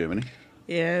to Little Germany.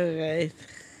 Yeah, right.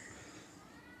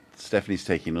 Stephanie's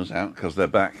taking us out because they're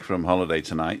back from holiday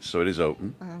tonight, so it is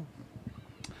open. Oh.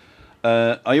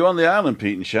 Are you on the island,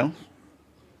 Pete and Shell?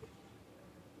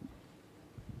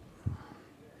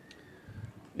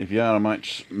 If you are, I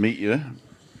might meet you.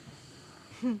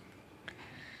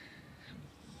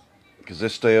 Because they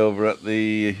stay over at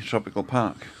the Tropical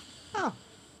Park. Oh,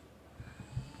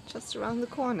 just around the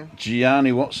corner.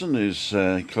 Gianni Watson, who's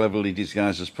cleverly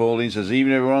disguised as Pauline, says,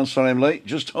 "Evening everyone, sorry I'm late,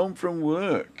 just home from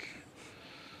work."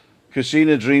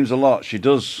 Christina dreams a lot. She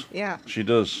does. Yeah. She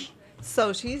does.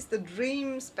 So she's the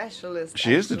dream specialist.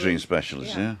 She is the actually. dream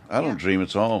specialist, yeah. Yeah. I don't Yeah. dream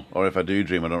at all. Or if I do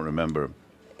dream, I don't remember 'em.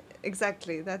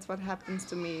 Exactly. That's what happens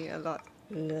to me a lot.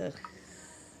 Yeah.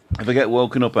 If I get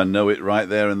woken up, I know it right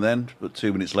there and then, but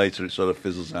 2 minutes later it sort of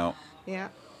fizzles out. Yeah.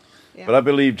 Yeah. But I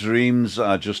believe dreams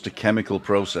are just a chemical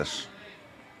process.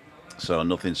 So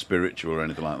nothing spiritual or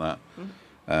anything like that.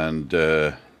 And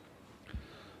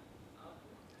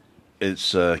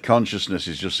it's consciousness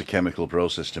is just a chemical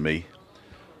process to me.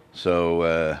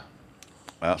 So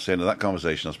that's the end of that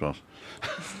conversation, I suppose.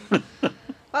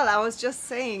 Well, I was just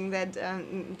saying that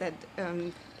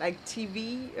like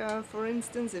TV, for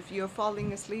instance, if you're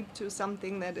falling asleep to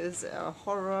something that is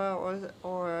horror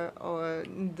or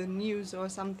the news or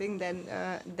something, then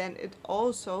it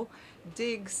also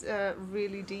digs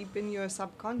really deep in your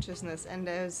subconsciousness, and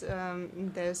there's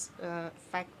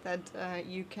fact that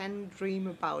you can dream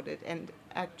about it, and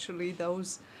actually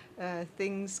those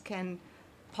things can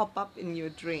pop up in your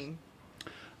dream.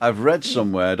 I've read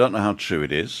somewhere, I don't know how true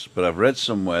it is, but I've read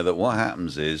somewhere that what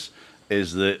happens is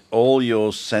that all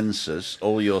your senses,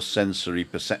 all your sensory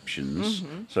perceptions,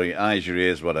 so your eyes, your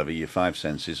ears, whatever, your five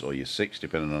senses, or your six,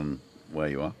 depending on where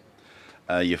you are,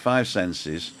 your five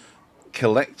senses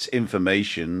collect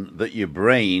information that your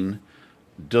brain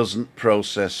doesn't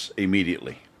process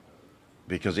immediately.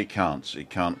 Because it can't.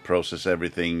 It can't process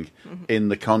everything in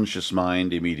the conscious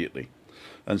mind immediately.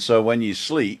 And so when you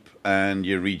sleep and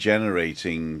you're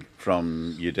regenerating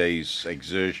from your day's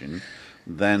exertion,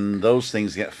 then those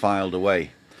things get filed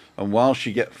away. And whilst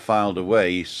you get filed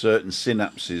away, certain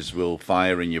synapses will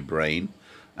fire in your brain,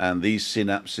 and these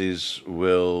synapses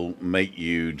will make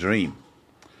you dream,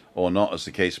 or not, as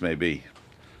the case may be,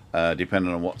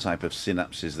 depending on what type of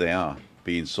synapses they are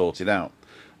being sorted out.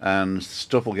 And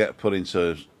stuff will get put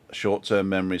into short-term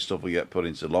memory, stuff will get put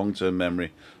into long-term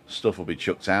memory, stuff will be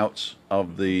chucked out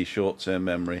of the short-term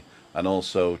memory and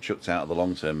also chucked out of the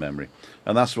long-term memory.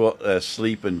 And that's what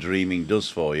sleep and dreaming does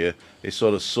for you. It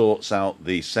sort of sorts out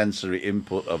the sensory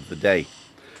input of the day.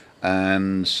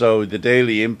 And so the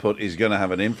daily input is going to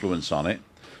have an influence on it,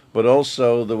 but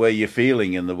also the way you're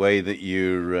feeling and the way that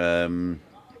your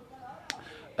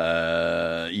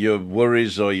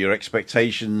worries or your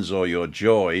expectations or your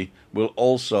joy will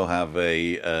also have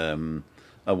a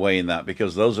way in that,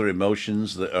 because those are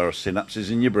emotions that are synapses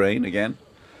in your brain again,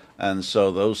 and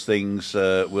so those things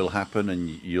will happen, and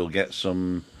you'll get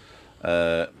some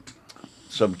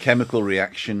chemical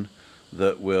reaction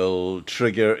that will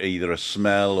trigger either a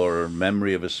smell or a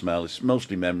memory of a smell. It's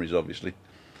mostly memories, obviously,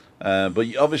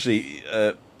 but obviously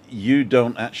you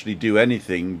don't actually do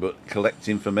anything but collect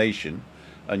information,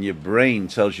 and your brain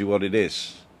tells you what it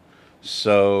is.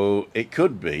 So it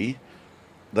could be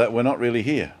that we're not really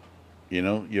here. You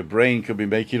know, your brain could be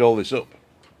making all this up.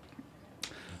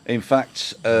 In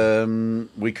fact,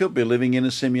 we could be living in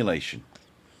a simulation,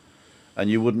 and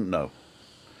you wouldn't know,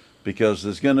 because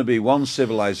there's going to be one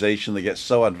civilization that gets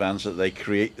so advanced that they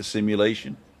create the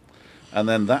simulation, and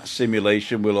then that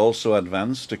simulation will also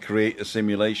advance to create a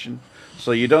simulation,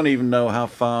 so you don't even know how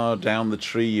far down the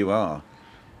tree you are.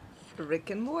 Rick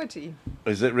and Morty.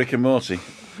 Is it Rick and Morty?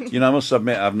 You know, I must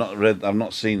admit, I've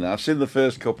not seen that. I've seen the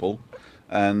first couple,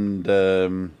 and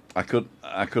I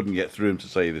couldn't get through them, to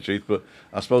tell you the truth. But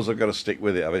I suppose I've got to stick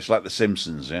with it. It's like The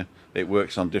Simpsons, yeah. It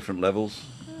works on different levels.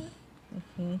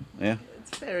 Yeah.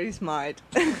 It's very smart.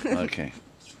 Okay.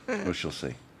 We shall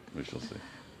see. We shall see.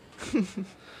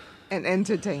 And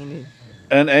entertaining.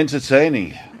 And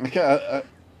entertaining. Okay.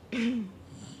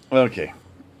 Okay.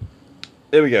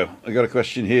 Here we go. I got a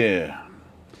question here.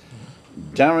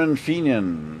 Darren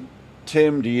Fenian.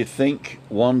 Tim, do you think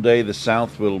one day the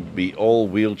South will be all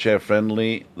wheelchair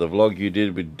friendly? The vlog you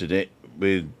did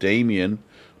with Damien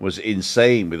was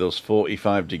insane with those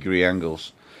 45-degree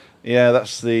angles. Yeah,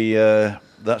 that's the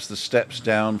steps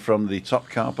down from the top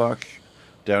car park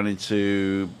down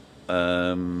into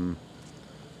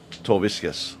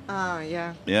Torbiscus. Ah,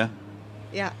 yeah. Yeah.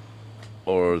 Yeah.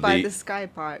 Or By the Sky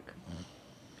Park.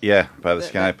 Yeah, by the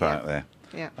Sky Park there.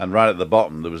 Yeah. And right at the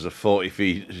bottom, there was a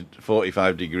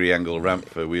 45-degree angle ramp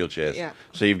for wheelchairs. Yeah.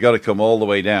 So you've got to come all the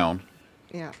way down.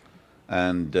 Yeah.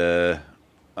 And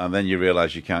then you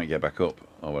realise you can't get back up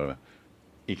or whatever.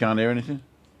 You can't hear anything?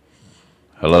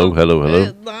 Hello, hello,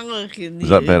 hello. Now I can Is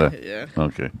that hear. better? Yeah.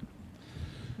 Okay.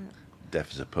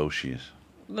 Deaf as a post she is.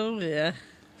 Oh, yeah.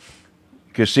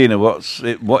 Christina,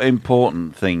 what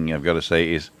important thing I've got to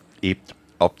say is eat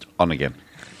opt on again.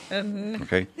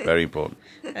 Okay, very important.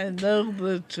 I know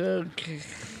the joke.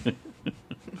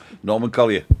 Norman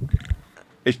Collier.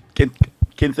 Is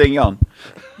kin thing on?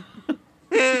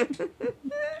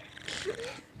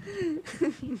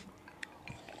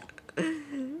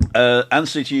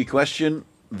 Answer to your question,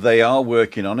 they are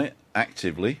working on it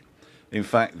actively. In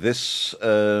fact, this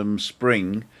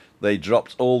spring, they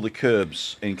dropped all the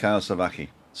curbs in Kawasaki.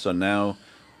 So now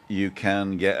you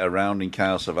can get around in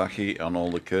Kawasaki on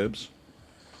all the curbs.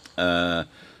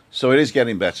 So it is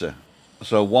getting better.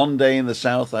 So one day in the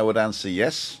south, I would answer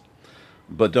yes,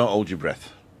 but don't hold your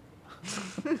breath.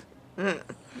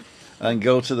 And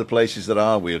go to the places that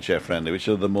are wheelchair friendly, which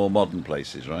are the more modern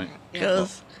places, right?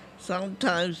 Because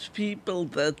sometimes people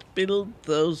that build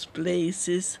those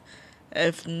places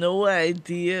have no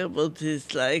idea what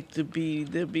it's like to be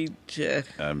in a wheelchair.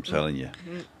 I'm telling you.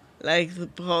 Like the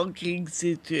parking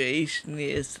situation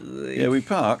yesterday. Yeah, we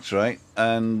parked, right?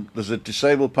 And there's a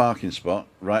disabled parking spot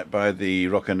right by the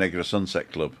Roca Negra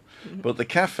Sunset Club. But the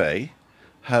cafe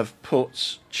have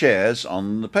put chairs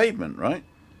on the pavement, right?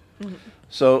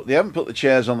 So they haven't put the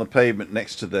chairs on the pavement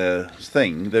next to their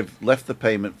thing. They've left the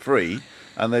pavement free,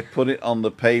 and they've put it on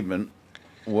the pavement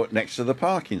next to the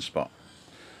parking spot.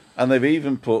 And they've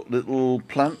even put little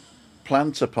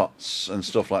planter pots and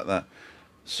stuff like that.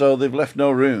 So they've left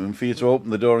no room for you to open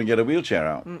the door and get a wheelchair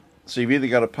out. So you've either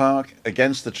got to park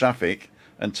against the traffic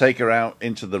and take her out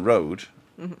into the road,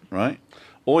 right?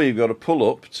 Or you've got to pull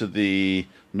up to the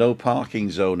no parking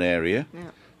zone area,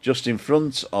 just in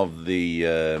front of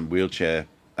the wheelchair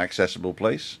accessible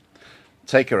place,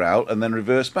 take her out and then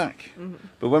reverse back.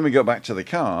 But when we got back to the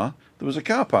car, there was a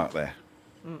car park there.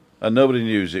 And nobody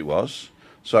knew whose it was.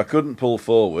 So I couldn't pull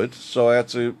forward, so I had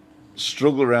to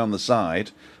struggle around the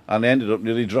side, and I ended up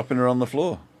nearly dropping her on the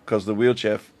floor because the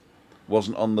wheelchair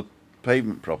wasn't on the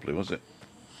pavement properly, was it?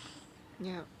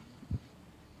 Yeah.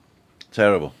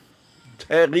 Terrible.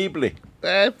 Terribly.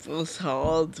 That was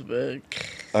hard work.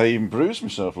 I even bruised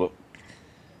myself, look.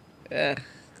 Yeah.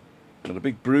 Got a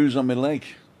big bruise on my leg.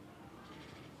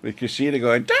 With Christina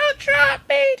going, don't drop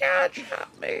me, don't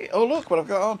drop me. Oh, look what I've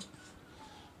got on.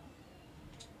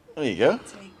 There you go.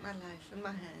 Take my life in my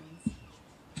hands.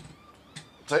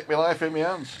 Take my life in my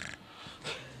hands.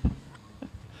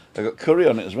 I got curry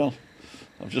on it as well.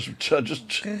 I just stirred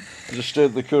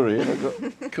the curry and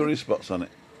I've got curry spots on it.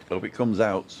 Hope it comes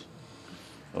out.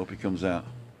 Hope it comes out.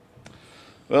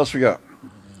 What else we got?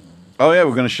 Oh yeah,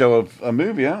 we're going to show a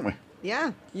movie, aren't we?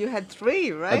 Yeah, you had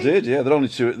 3, right? I did, yeah. They're only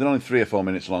 3 or 4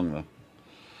 minutes long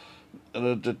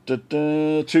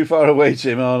though. Too far away,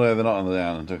 Tim. Oh no, they're not on the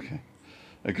island. Okay.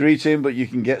 Agree, Tim, but you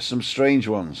can get some strange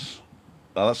ones.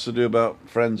 Now, that's to do about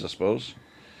friends, I suppose.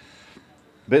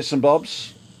 Bits and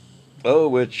bobs. Oh,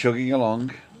 we're chugging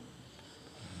along.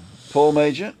 Paul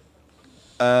Major,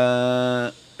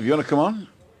 if you want to come on.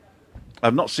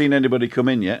 I've not seen anybody come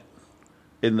in yet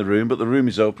in the room, but the room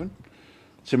is open.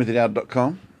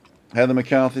 TimothyDowd.com. Heather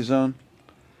McCarthy's on.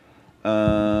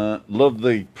 Loved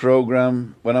the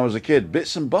programme when I was a kid.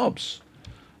 Bits and Bobs.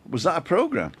 Was that a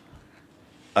programme?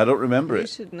 I don't remember You it.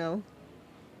 should know.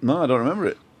 No, I don't remember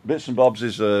it. Bits and Bobs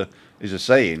is a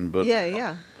saying, but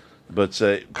Yeah.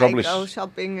 probably I go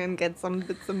shopping and get some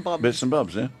bits and bobs. Bits and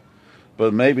Bobs, yeah.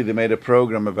 But maybe they made a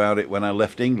programme about it when I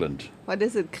left England. What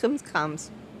is it? Krimskrams.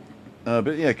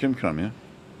 But yeah, Kim Cram, yeah.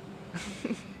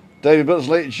 David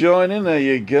Buttsley joining. There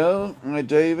you go. Hi,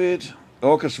 David.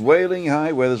 Orcus whaling.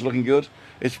 Hi, weather's looking good.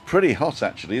 It's pretty hot,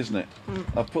 actually, isn't it?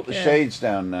 I've put the shades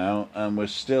down now, and we're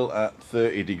still at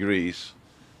 30 degrees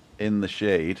in the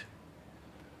shade.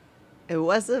 It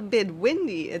was a bit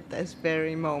windy at this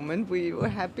very moment. We were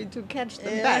happy to catch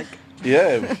them back.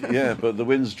 Yeah, but the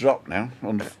wind's dropped now.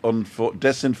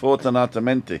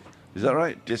 Desinfortunatamente. Is that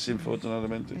right?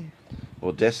 Desinfortunatamente?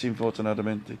 Or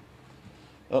desinfortunatamente?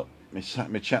 Oh, my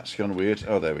chat's gone weird.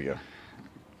 Oh, there we go.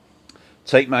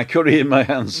 Take my curry in my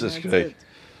hands, says That's Craig. it.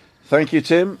 Thank you,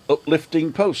 Tim.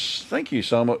 Uplifting posts. Thank you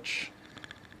so much.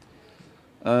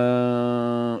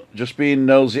 Just being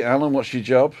nosy, Alan. What's your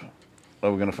job?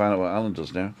 Oh, we're going to find out what Alan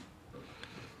does now.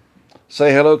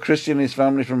 Say hello, Christian and his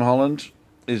family from Holland.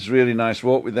 It's really nice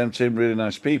walk with them, Tim. Really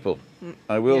nice people.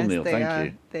 I will, Yes, Neil.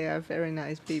 Thank you. They are very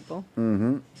nice people.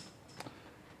 Mm-hmm.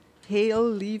 Heel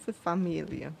lieve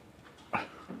familie.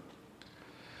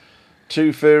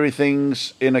 2 furry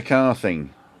things in a car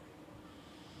thing.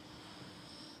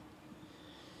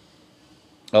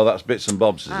 Oh, that's Bits and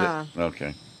Bobs, is Ah. it?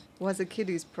 Okay. Was a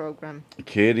kiddies program. A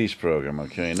kiddies program,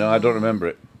 okay. No, I don't remember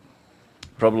it.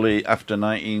 Probably after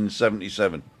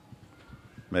 1977.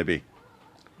 Maybe.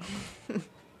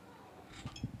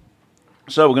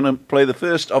 So we're going to play the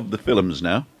first of the films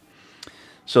now.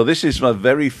 So this is my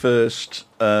very first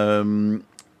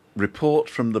report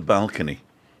from the balcony.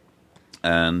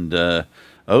 And I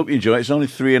hope you enjoy it. It's only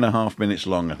 3.5 minutes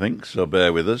long, I think, so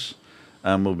bear with us.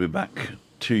 And we'll be back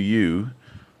to you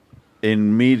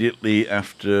immediately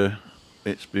after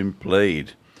it's been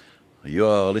played. You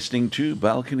are listening to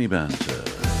Balcony Banter.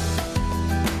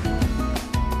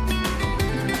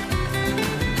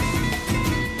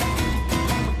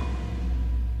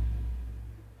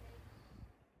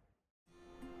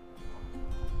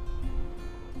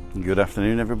 Good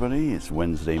afternoon, everybody. It's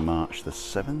Wednesday, March the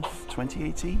 7th,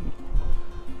 2018.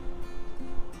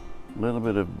 A little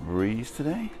bit of breeze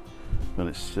today, but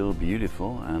it's still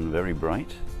beautiful and very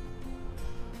bright.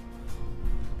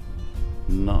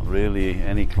 Not really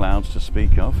any clouds to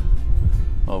speak of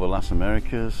over Las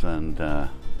Americas and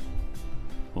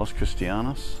Los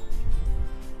Cristianos.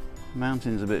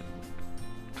 Mountains a bit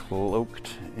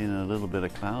cloaked in a little bit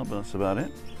of cloud, but that's about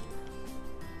it.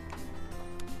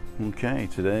 Okay,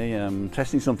 today I'm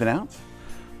testing something out.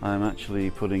 I'm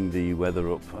actually putting the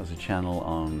weather up as a channel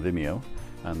on Vimeo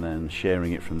and then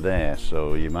sharing it from there,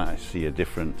 so you might see a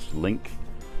different link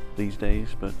these days,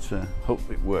 but hope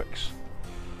it works.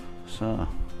 So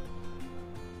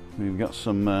we've got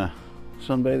some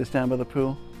sunbathers down by the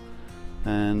pool,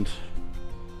 and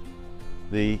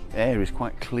the air is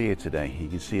quite clear today. You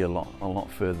can see a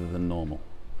lot further than normal.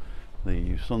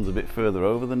 The sun's a bit further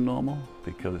over than normal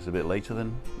because it's a bit later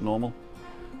than normal,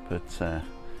 but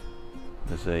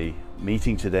there's a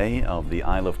meeting today of the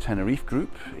I Love Tenerife group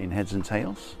in Heads and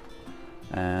Tails,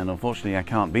 and unfortunately I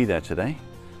can't be there today,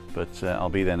 but I'll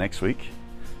be there next week.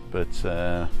 But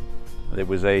it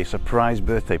was a surprise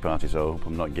birthday party, so I hope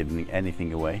I'm not giving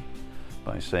anything away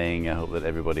by saying I hope that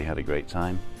everybody had a great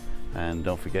time. And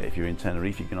don't forget, if you're in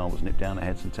Tenerife, you can always nip down to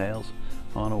Heads and Tails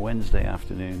on a Wednesday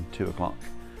afternoon, 2 o'clock,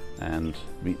 and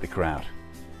meet the crowd.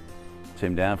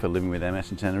 Tim Down for Living with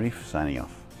MS in Tenerife, signing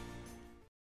off.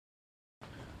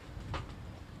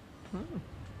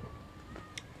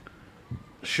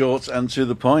 Short and to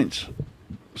the point.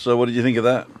 So what did you think of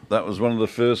that? That was one of the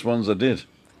first ones I did.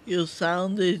 You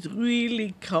sounded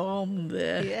really calm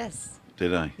there. Yes.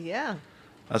 Did I? Yeah.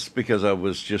 That's because I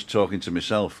was just talking to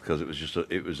myself, because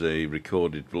it was a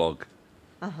recorded vlog.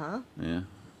 Yeah.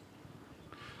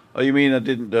 Oh, you mean I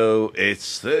didn't know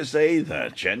it's Thursday,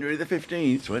 January the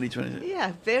 15th, 2020?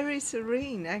 Yeah, very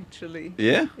serene, actually.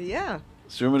 Yeah? Yeah.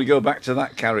 So we're going to go back to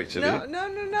that character, No.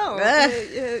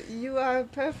 You are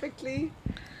perfectly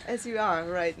as you are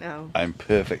right now. I'm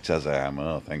perfect as I am.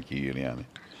 Oh, thank you, Juliani.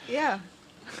 Yeah.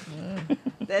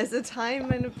 There's a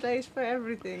time and a place for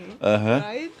everything, Uh-huh.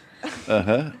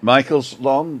 right? Michael's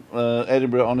Long,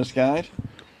 Edinburgh Honest Guide.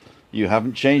 You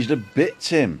haven't changed a bit,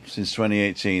 Tim, since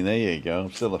 2018. There you go.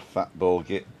 I'm still a fat ball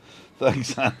git.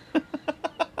 Thanks, Anne.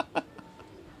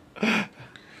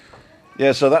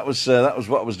 Yeah, so that was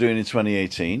what I was doing in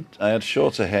 2018. I had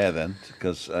shorter hair then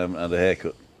because I had a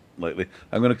haircut lately.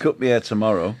 I'm going to cut my hair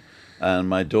tomorrow, and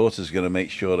my daughter's going to make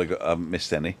sure I haven't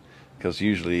missed any, because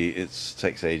usually it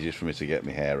takes ages for me to get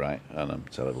my hair right, and I'm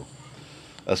terrible.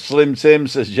 A Slim Tim,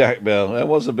 says Jack Bell. I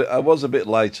was a bit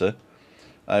lighter.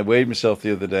 I weighed myself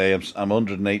the other day. I'm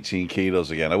 118 kilos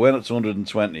again. I went up to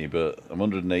 120, but I'm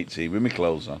 118 with my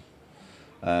clothes on.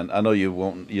 And I know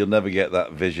you'll never get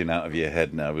that vision out of your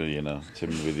head now, will you? Know, Tim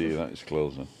with you, that is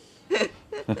clothes on.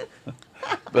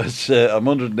 But I'm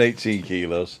 118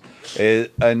 kilos,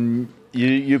 and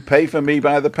you pay for me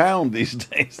by the pound these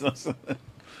days.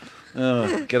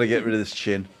 Oh, gotta get rid of this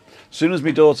chin. As soon as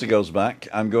my daughter goes back,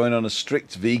 I'm going on a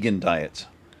strict vegan diet.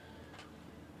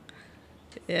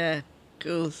 Yeah,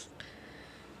 because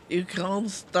you can't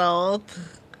start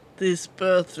this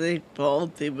birthday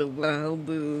party with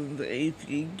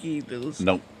 118 kilos.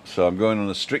 No, so I'm going on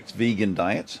a strict vegan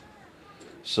diet.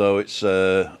 So it's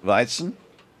Weizen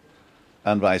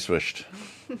and Weisswurst.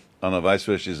 Oh no,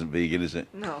 Weisswurst isn't vegan, is it?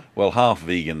 No. Well, half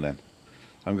vegan then.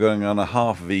 I'm going on a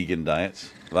half vegan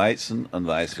diet. Weizen and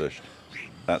Weisswurst.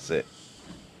 That's it.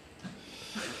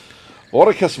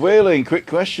 Oricus Whaling, quick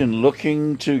question.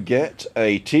 Looking to get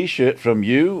a t-shirt from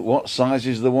you. What size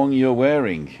is the one you're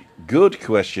wearing? Good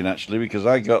question, actually, because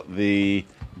I got the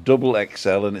double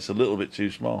XL and it's a little bit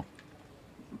too small.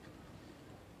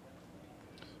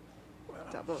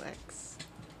 Double X.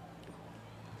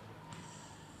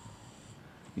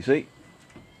 You see?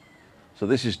 So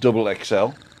this is double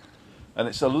XL, and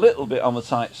it's a little bit on the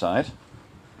tight side,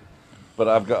 but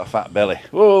I've got a fat belly.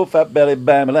 Oh, fat belly,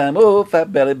 bam-a-lam. Oh,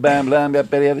 fat belly, bam-a-lam. Fat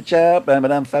belly, have a chow,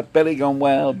 bam-a-lam. Fat belly gone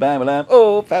wild, bam-a-lam.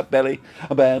 Oh, fat belly,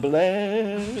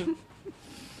 bam-a-lam.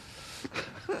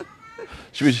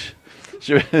 Should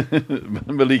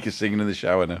Malika's singing in the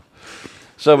shower now.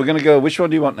 So we're going to go. Which one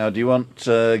do you want now? Do you want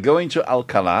going to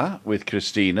Alcalá with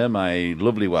Christina, my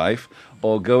lovely wife,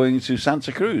 or going to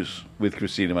Santa Cruz with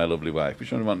Christina, my lovely wife?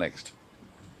 Which one do you want next?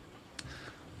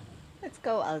 Let's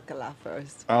go Alcalá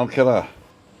first. Alcalá.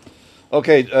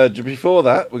 Okay, before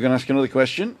that, we're going to ask another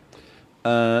question.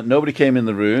 Nobody came in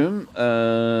the room.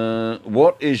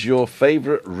 What is your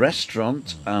favourite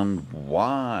restaurant and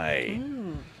why?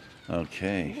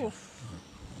 Okay.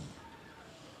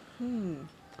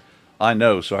 I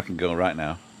know, so I can go right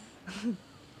now.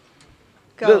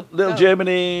 Go, Little go.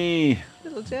 Germany.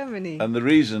 Little Germany. And the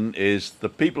reason is the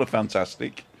people are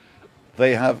fantastic.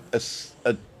 They have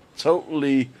a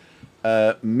totally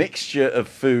mixture of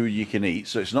food you can eat,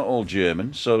 so it's not all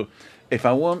German. So if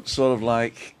I want sort of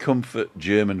like comfort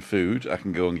German food, I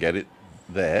can go and get it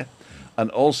there. And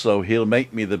also, he'll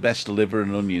make me the best liver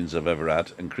and onions I've ever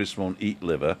had, and Chris won't eat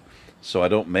liver, so I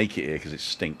don't make it here because it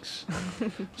stinks.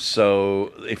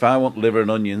 So if I want liver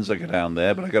and onions, I go down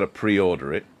there, but I got to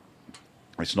pre-order it.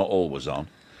 It's not always on.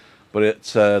 But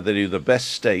they do the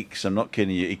best steaks. I'm not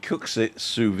kidding you. He cooks it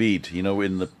sous vide, you know,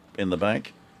 in the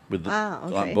bag, with the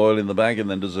okay. like boil in the bag,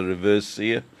 and then does a reverse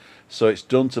sear. So it's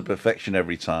done to perfection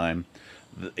every time.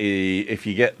 If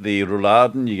you get the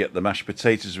rouladen, you get the mashed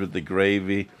potatoes with the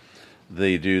gravy.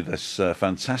 They do this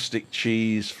fantastic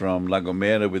cheese from La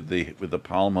Gomera with the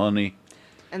palm honey.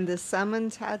 And the salmon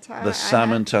tartare. The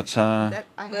salmon tartare. That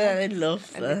I I had.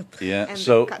 love that. Yeah. And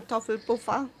So the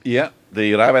kartoffelpuffer. yeah,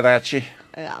 the rabadachi.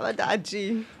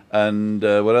 Ravadaji. And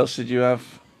what else did you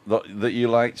have that you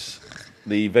liked?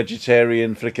 The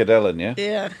vegetarian frikadellen, yeah?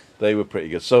 Yeah. They were pretty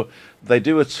good. So they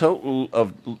do a total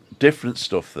of different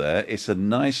stuff there. It's a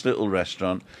nice little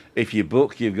restaurant. If you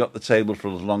book, you've got the table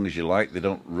for as long as you like. They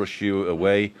don't rush you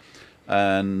away.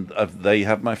 And they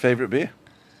have my favourite beer.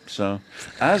 So,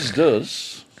 as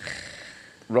does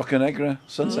Roca Negra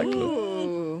Sunset Club.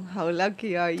 Ooh, how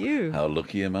lucky are you? How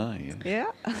lucky am I? Yeah. Yeah.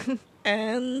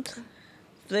 And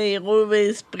they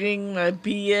always bring my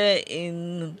beer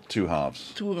in 2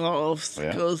 halves. 2 halves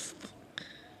Yeah. because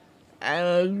I'm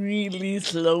a really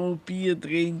slow beer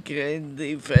drinker, and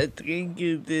if I drink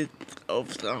it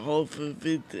after half of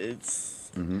it, it's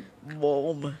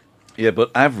warm. Yeah, but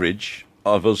average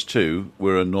of us two,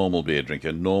 we're a normal beer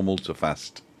drinker, normal to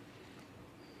fast.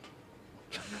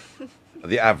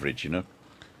 The average, you know.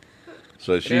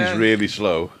 So she's Yeah. really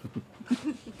slow.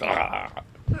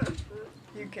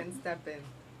 You can step in.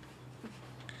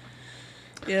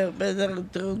 Yeah, but I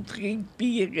don't drink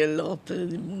beer a lot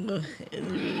anymore.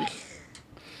 Anyway.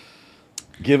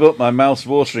 Give up, my mouth's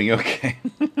watering, okay.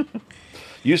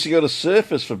 Used to go to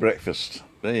Surfers for breakfast.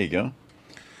 There you go.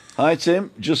 Hi, Tim.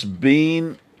 Just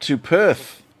been to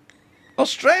Perth.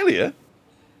 Australia?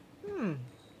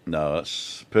 No,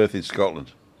 that's Perth in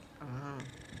Scotland.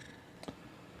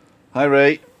 Hi,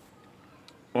 Ray.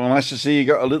 Well, nice to see you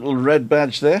got a little red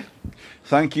badge there.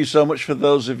 Thank you so much for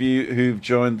those of you who've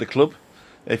joined the club.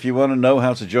 If you want to know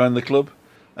how to join the club,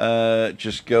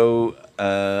 just go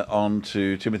on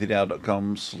to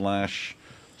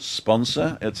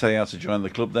timothydow.com/sponsor. It'll tell you how to join the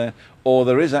club there. Or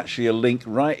there is actually a link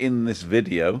right in this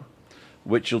video,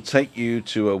 which will take you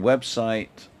to a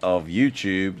website of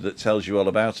YouTube that tells you all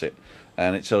about it.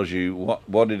 And it tells you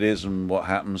what it is and what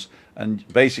happens. And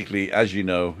basically, as you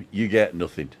know, you get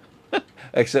nothing.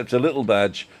 Except a little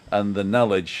badge and the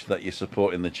knowledge that you're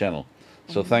supporting the channel.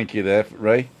 So thank you there,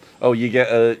 Ray. Oh, you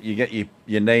get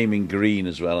your name in green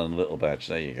as well and a little badge.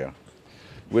 There you go.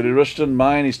 Willie Rushton,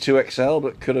 mine is 2XL,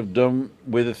 but could have done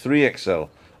with a 3XL.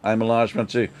 I'm a large man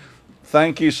too.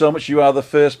 Thank you so much. You are the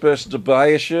first person to buy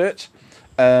a shirt.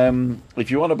 If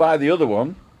you want to buy the other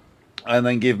one and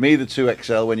then give me the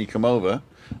 2XL when you come over,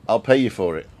 I'll pay you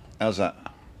for it. How's that?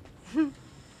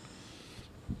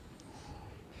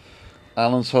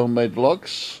 Alan's Homemade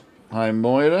Vlogs. Hi,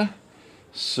 Moira.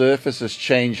 Surface has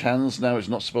changed hands now. It's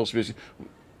not supposed to be.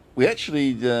 We actually.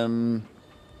 Is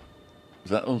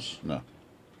that us? No.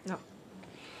 No.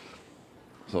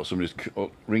 I thought somebody's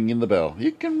ringing the bell.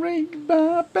 You can ring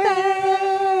my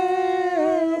bell.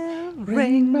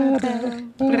 Ring my bell.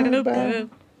 Bell.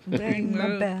 Ring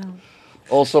my bell.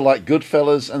 Also, like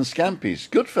Goodfellas and Scampies.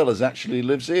 Goodfellas actually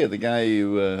lives here. The guy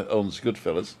who owns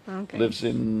Goodfellas Okay. lives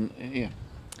in here.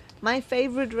 My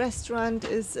favorite restaurant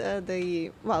is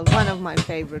one of my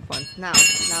favorite ones. Now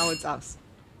it's us.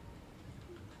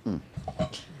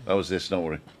 That was this, don't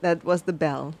worry. That was the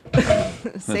bell.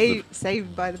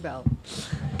 Saved by the bell.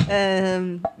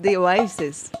 The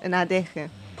Oasis in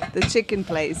Adeje. The chicken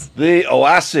place. The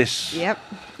Oasis. Yep.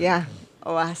 Yeah.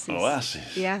 Oasis.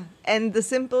 Oasis. Yeah, and the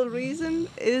simple reason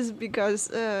is because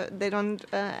they don't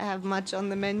have much on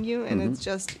the menu, and it's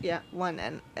just one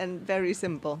and very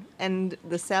simple. And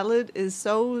the salad is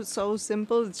so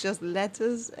simple. It's just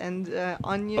lettuce and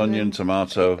onion, and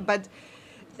tomato. But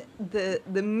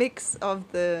the mix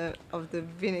of the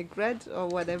vinaigrette or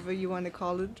whatever you want to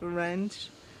call it, ranch,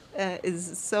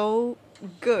 is so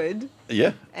good.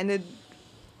 Yeah. And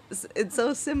it's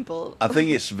so simple. I think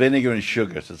it's vinegar and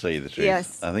sugar, to tell you the truth.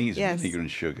 Yes. I think it's vinegar and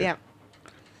sugar. Yeah.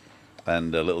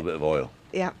 And a little bit of oil.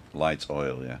 Yeah. Light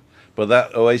oil, yeah. But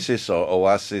that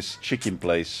Oasis chicken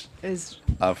place,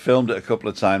 I've filmed it a couple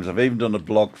of times. I've even done a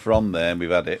blog from there, and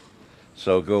we've had it.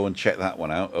 So go and check that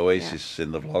one out. Oasis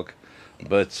in the vlog.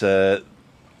 But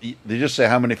they just say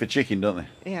how many for chicken, don't they?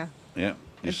 Yeah. Yeah.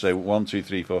 You say 1, 2,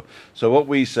 3, 4. So what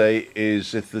we say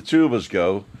is if the two of us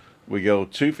go, we go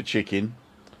 2 for chicken,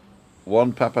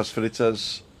 1 papas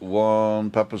fritas,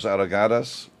 1 papas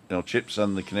arrogadas, chips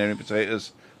and the Canarian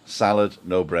potatoes, salad,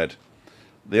 no bread.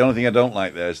 The only thing I don't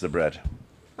like there is the bread.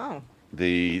 Oh.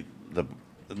 The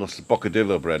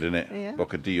bocadillo bread, in it? Yeah.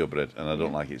 Bocadillo bread, and I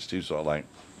don't like it. It's too sort of like,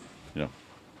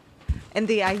 And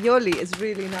the aioli is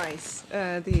really nice.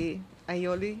 The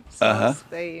aioli sauce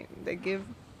they give,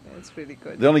 it's really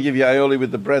good. They only give you aioli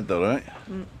with the bread, though, right?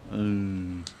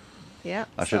 Yeah.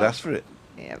 I should ask for it.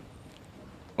 Yeah.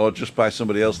 Or just buy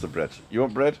somebody else the bread. You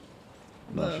want bread?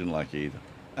 No, I shouldn't like it either.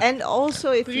 And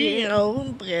also, if Bring you your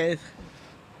own bread.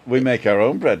 We make our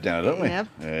own bread now, don't we? Yep.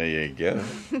 There you go.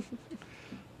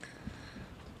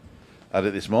 Had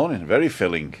it this morning. Very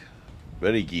filling.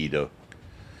 Very Guido.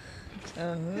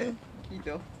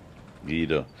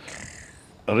 Guido.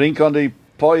 Rincon de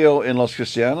Pollo in Los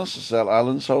Cristianos. Sal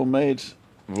Allen's homemade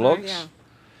vlogs. yeah.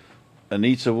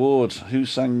 Anita Ward. Who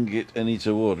sang it?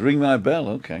 Anita Ward. Ring My Bell.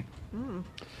 Okay.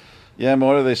 Yeah,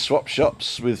 Maura, they swap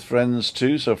shops with Friends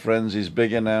 2. So Friends is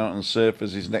bigger now and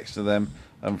Surfers is next to them.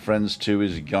 And Friends 2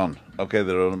 is gone. Okay,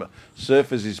 they're on about.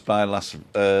 Surfers is by Las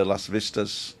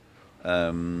Vistas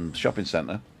shopping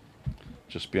centre.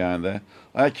 Just behind there.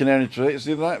 I had Canarian potatoes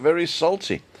the other night. Very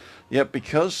salty. Yeah,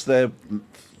 because they're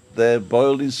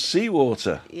boiled in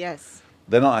seawater. Yes.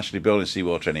 They're not actually boiled in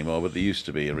seawater anymore, but they used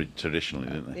to be traditionally,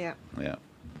 didn't they? Yeah. Yeah.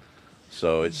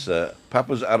 So it's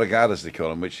papas arrogadas, they call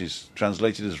them, which is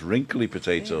translated as wrinkly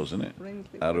potatoes, isn't it?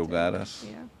 Wrinkly Arrogadas. potatoes,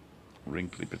 yeah.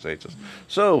 Wrinkly potatoes.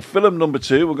 So, film number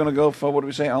 2, we're going to go for, what do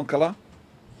we say, Alcalá?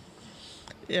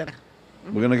 Yeah.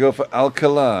 We're going to go for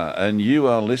Alcalá, and you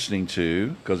are listening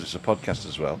to, because it's a podcast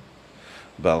as well,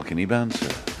 Balcony Banter.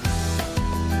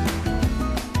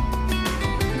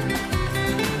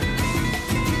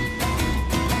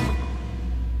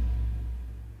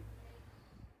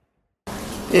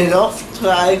 It's off to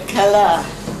Alcalá.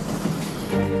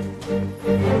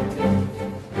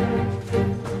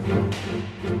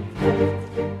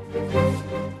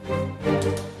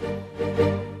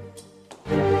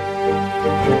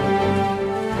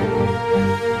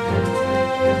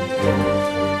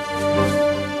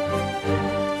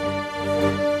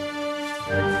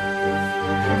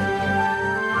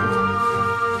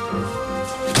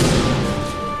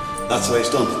 That's the way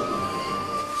it's done.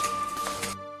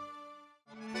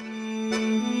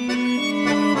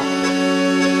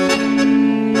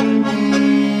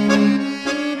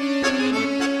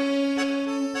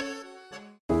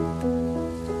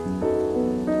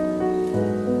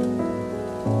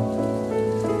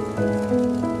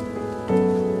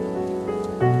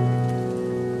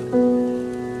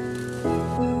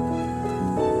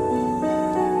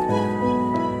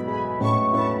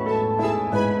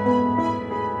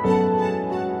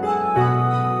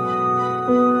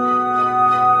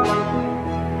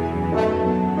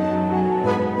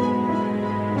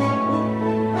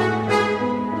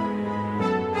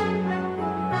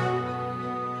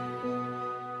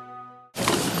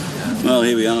 Well,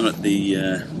 here we are at the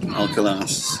Alcalá.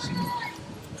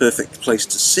 Perfect place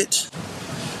to sit.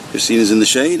 Christina's in the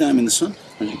shade, I'm in the sun,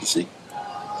 as you can see.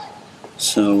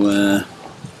 So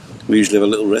we usually have a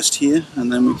little rest here,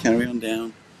 and then we carry on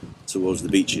down towards the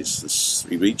beaches. There's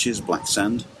 3 beaches, black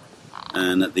sand,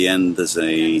 and at the end there's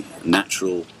a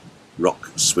natural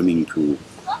rock swimming pool,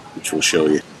 which we'll show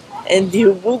you. And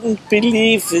you wouldn't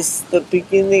believe it's the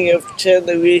beginning of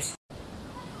January.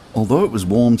 Although it was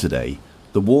warm today,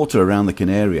 the water around the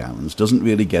Canary Islands doesn't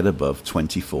really get above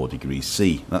 24 degrees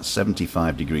C. That's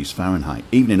 75 degrees Fahrenheit,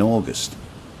 even in August.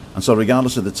 And so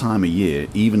regardless of the time of year,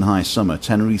 even high summer,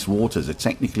 Tenerife's waters are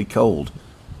technically cold,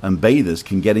 and bathers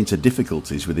can get into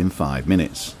difficulties within 5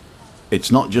 minutes.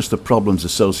 It's not just the problems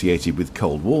associated with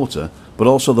cold water, but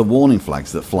also the warning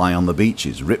flags that fly on the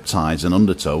beaches, riptides and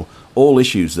undertow, all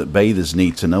issues that bathers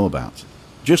need to know about.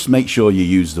 Just make sure you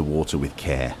use the water with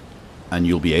care, and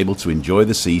you'll be able to enjoy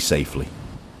the sea safely.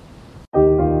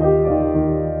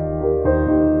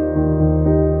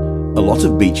 A lot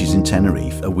of beaches in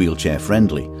Tenerife are wheelchair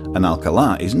friendly, and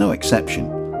Alcalá is no exception.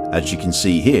 As you can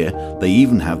see here, they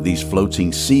even have these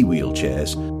floating sea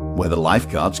wheelchairs where the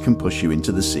lifeguards can push you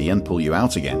into the sea and pull you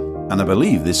out again. And I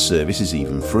believe this service is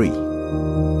even free.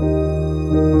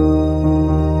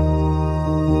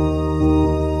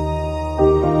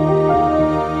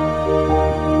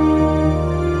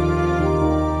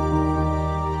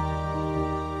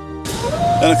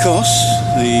 And of course,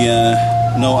 the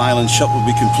No Island shop would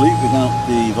be complete without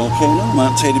the volcano,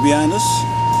 Mount Teide behind us.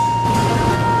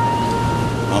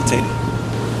 Mount Teide.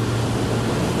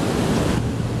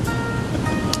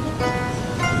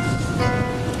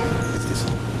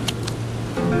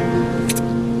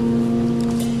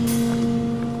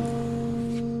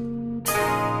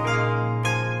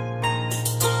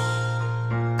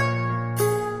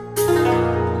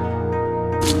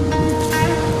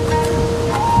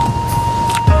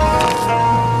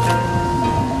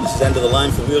 End of the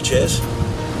line for wheelchairs.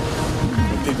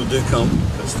 When people do come,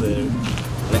 because the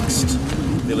next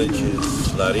village is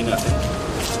Larín, I think.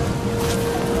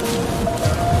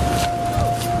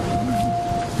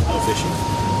 No fishing.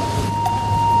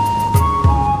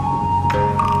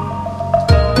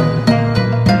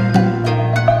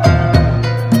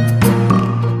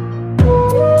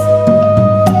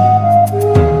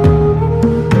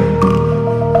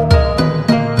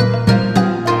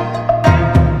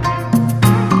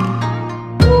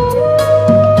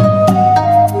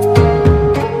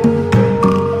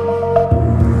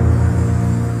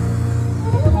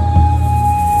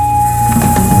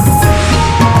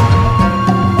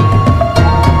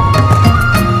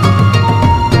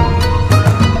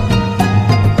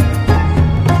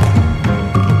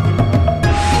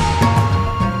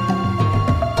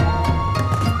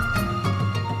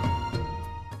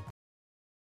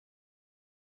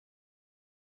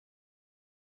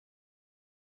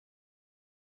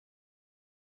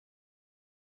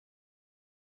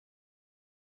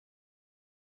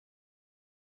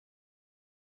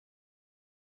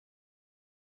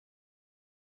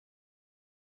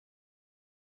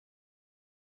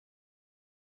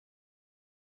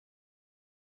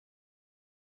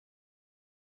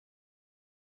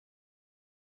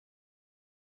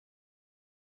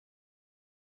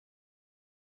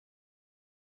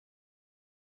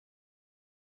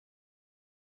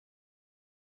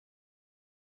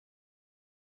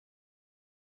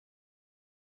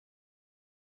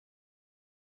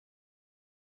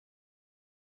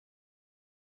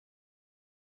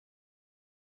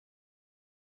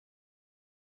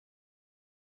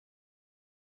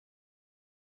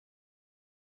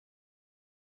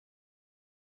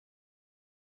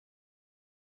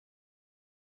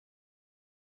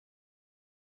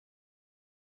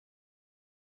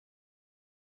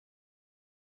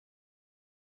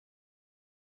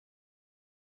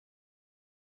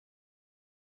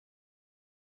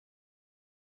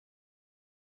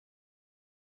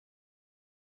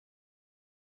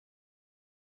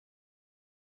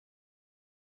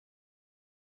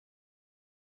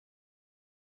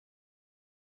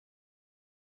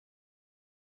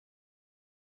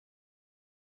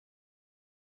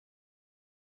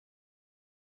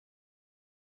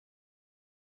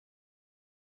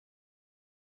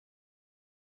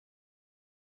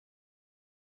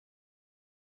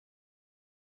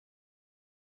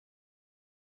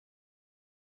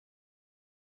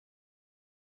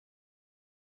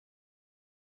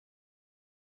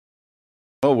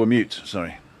 Oh, we're mute,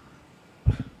 sorry.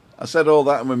 I said all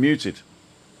that and we're muted.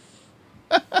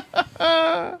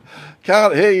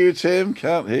 Can't hear you, Tim.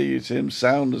 Can't hear you, Tim.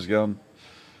 Sound has gone.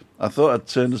 I thought I'd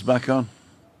turned us back on.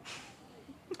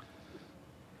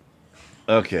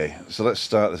 Okay, so let's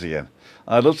start this again.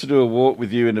 I'd love to do a walk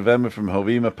with you in November from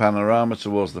Hovima Panorama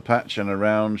towards the patch and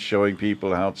around, showing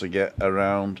people how to get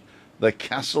around the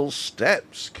castle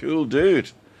steps. Cool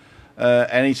dude.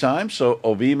 Anytime. So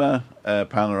Hovima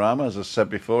Panorama, as I said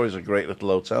before, is a great little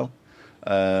hotel.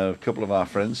 A couple of our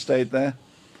friends stayed there.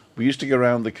 We used to go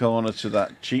around the corner to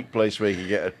that cheap place where you could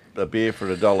get a beer for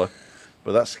 $1,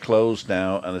 but that's closed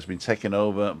now and has been taken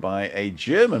over by a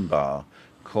German bar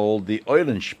called the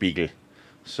Eulenspiegel.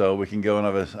 So we can go and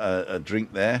have a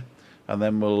drink there, and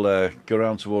then we'll go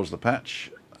around towards the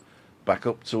patch, back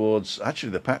up towards...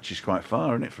 Actually, the patch is quite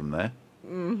far, isn't it, from there?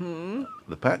 Mm-hmm.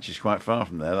 The patch is quite far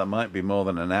from there. That might be more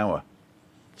than an hour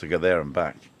to go there and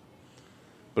back.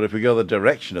 But if we go the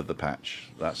direction of the patch,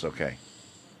 that's okay.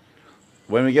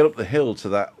 When we get up the hill to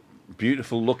that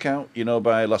beautiful lookout, you know,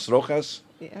 by Las Rojas,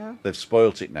 Yeah. they've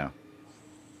spoilt it now.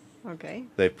 Okay.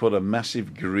 They've put a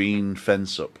massive green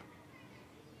fence up.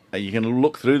 And you can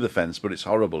look through the fence, but it's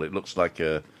horrible. It looks like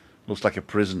a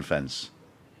prison fence.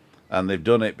 And they've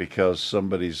done it because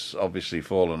somebody's obviously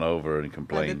fallen over and Like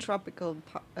complained. the tropical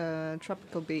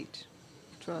beach.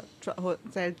 Hotel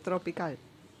Tropical.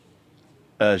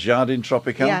 Jardin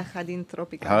Tropical. Yeah, Jardin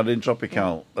Tropical. Jardin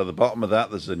Tropical. At the bottom of that,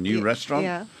 there's a new restaurant.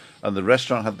 Yeah. And the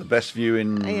restaurant had the best view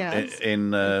in Yes.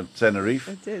 Tenerife.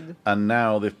 It did. And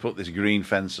now they've put this green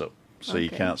fence up, so you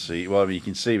Okay. can't see. Well, I mean, you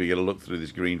can see, but you got to look through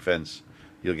this green fence.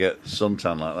 You'll get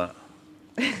suntan like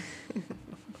that.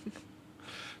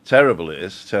 Terrible it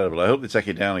is, terrible. I hope they take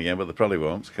it down again, but they probably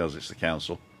won't because it's the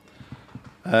council.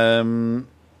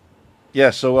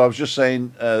 Yeah, so I was just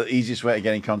saying, the easiest way to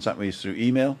get in contact with me is through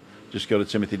email. Just go to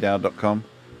timothydowd.com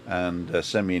and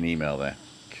send me an email there.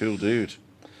 Cool dude.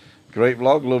 Great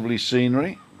vlog, lovely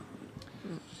scenery.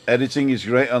 Editing is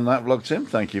great on that vlog, Tim.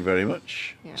 Thank you very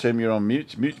much. Yeah. Tim, you're on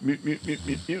mute.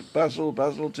 Mute. Basil,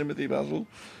 Timothy, Basil.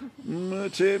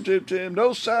 Tim.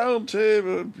 No sound,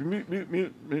 Tim.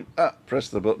 Mute. Ah, press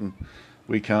the button.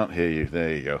 We can't hear you.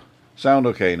 There you go. Sound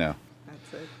okay now.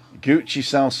 That's it. Gucci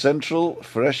South Central,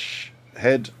 fresh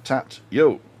head tat.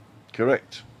 Yo.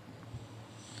 Correct.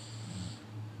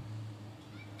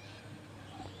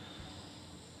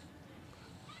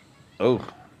 Oh,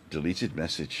 deleted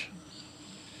message.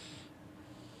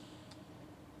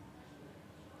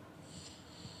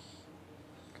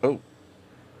 Oh,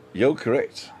 yo,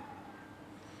 correct.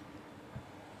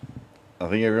 I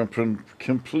think everyone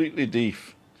completely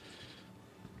deaf.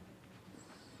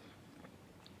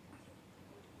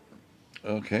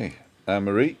 Okay,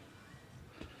 Anne-Marie.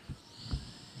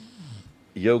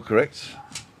 Yo, correct.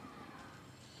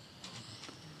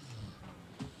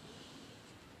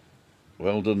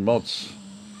 Well done, mods.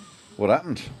 What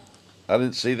happened? I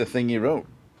didn't see the thing you wrote.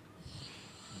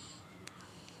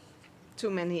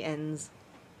 Too many N's.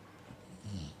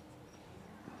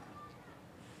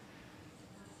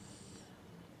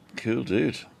 Cool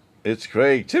dude. It's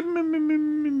Craig.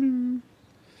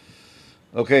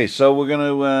 Okay, so we're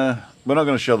not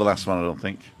gonna show the last one, I don't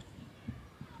think.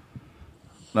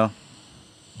 No?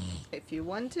 If you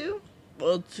want to.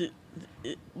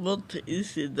 What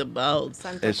is it about?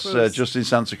 Santa It's Cruz. just in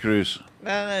Santa Cruz.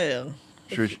 Yeah.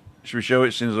 Should we show it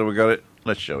as soon as we got it?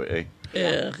 Let's show it, eh?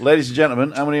 Yeah. Ladies and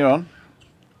gentlemen, how many are on?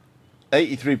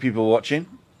 83 people watching.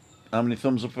 How many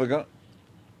thumbs up have I got?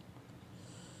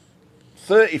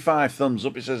 35 thumbs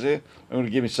up, it says here. I'm going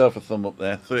to give myself a thumb up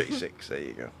there. 36, there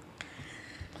you go.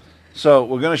 So,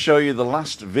 we're going to show you the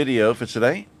last video for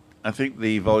today. I think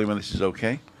the volume of this is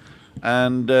okay.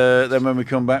 And then when we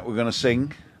come back, we're going to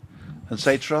sing and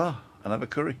say tra and have a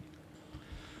curry.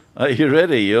 Are you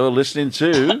ready? You're listening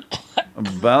to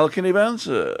Balcony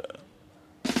Banter.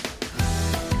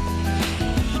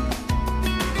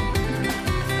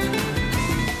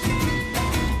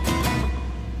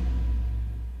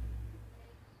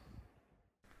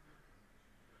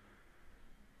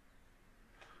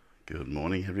 Good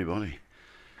morning, everybody.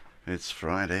 It's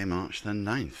Friday, March the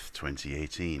 9th,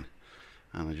 2018.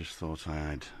 And I just thought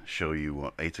I'd show you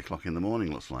what 8 o'clock in the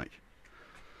morning looks like.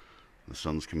 The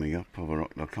sun's coming up over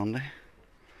Roc del Conde.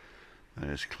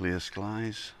 There's clear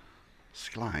skies.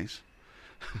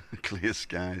 Clear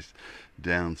skies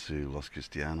down to Los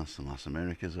Cristianos and Las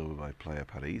Americas over by Playa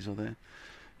Paraíso there.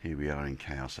 Here we are in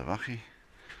Cayo Savaje.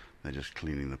 They're just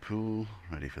cleaning the pool,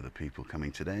 ready for the people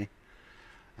coming today.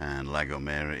 And La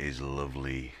Gomera is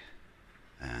lovely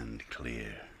and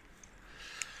clear.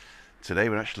 Today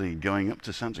we're actually going up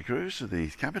to Santa Cruz, to the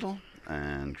capital,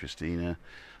 and Christina,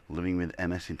 living with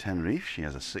MS in Tenerife, she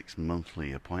has a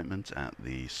 6-monthly appointment at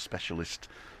the specialist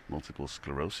multiple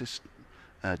sclerosis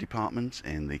department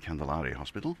in the Candelaria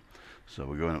Hospital. So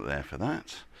we're going up there for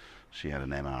that. She had an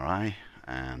MRI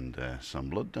and some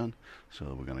blood done,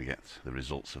 so we're going to get the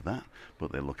results of that.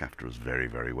 But they look after us very,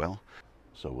 very well.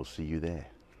 So we'll see you there.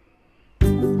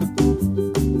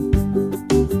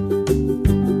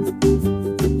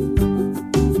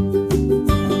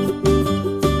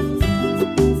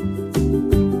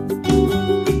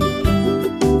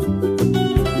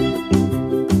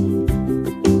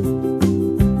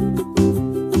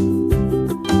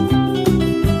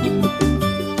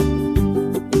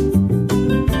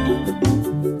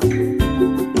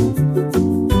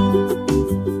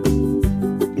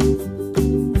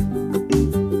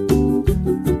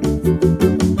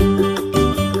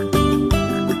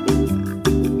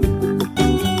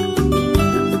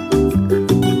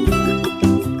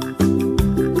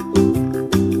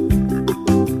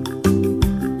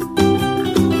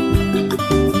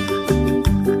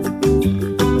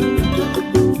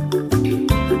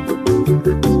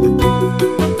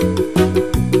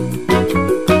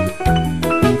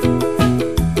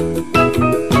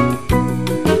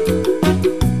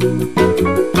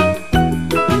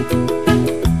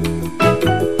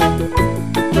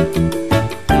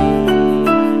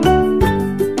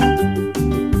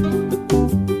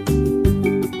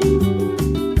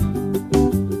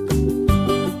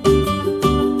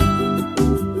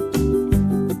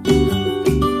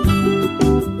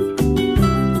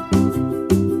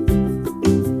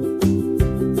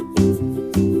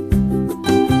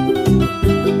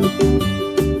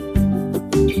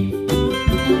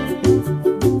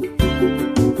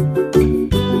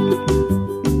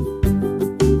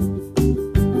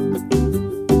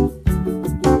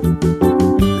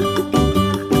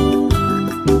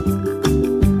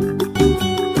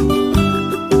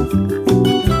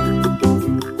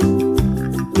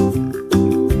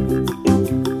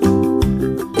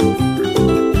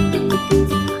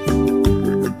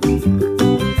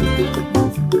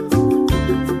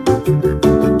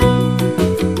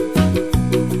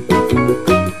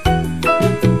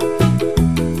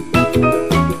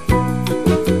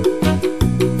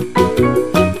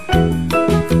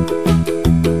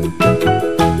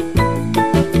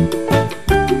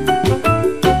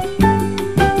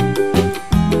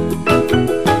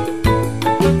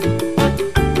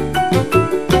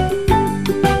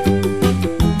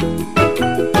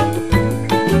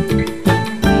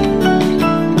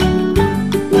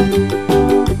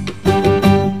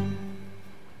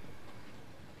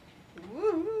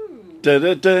 Da,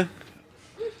 da, da.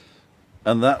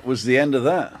 And that was the end of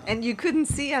that. And you couldn't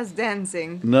see us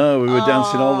dancing. No, we were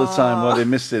dancing all the time. Well, they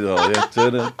missed it all. Yeah. Da,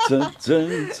 da, da,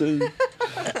 da, da.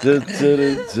 Da,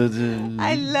 da, da, da.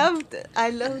 I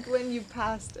loved when you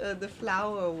passed the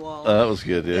flower wall. That was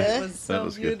good, yeah. It was so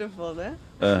was good. beautiful, eh?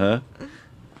 Uh-huh.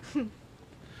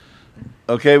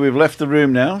 Okay, we've left the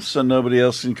room now, so nobody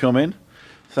else can come in.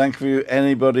 Thank you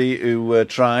anybody who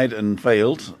tried and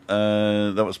failed.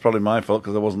 That was probably my fault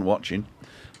because I wasn't watching.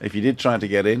 If you did try to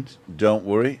get in, don't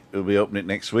worry. We'll be opening it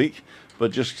next week.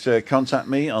 But just contact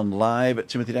me on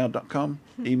live@timothydowd.com.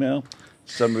 Email.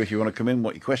 Somebody if you want to come in,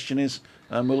 what your question is,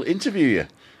 and we'll interview you.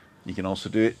 You can also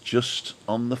do it just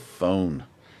on the phone.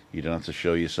 You don't have to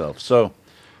show yourself. So,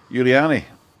 Giuliani,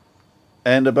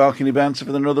 end of balcony banter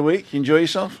for another week. You enjoy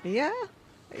yourself? Yeah.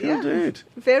 Cool, Yeah. dude.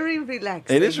 Very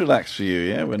relaxing. It is relaxed for you,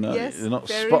 yeah. We're not, Yes, they're not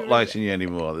very spotlighting you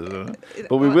anymore,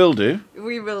 but we will do.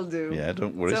 We will do. Yeah,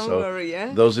 don't worry. Don't So, worry,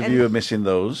 yeah. those of And you who are missing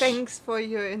those. Thanks for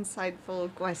your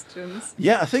insightful questions.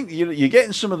 Yeah, I think you're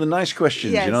getting some of the nice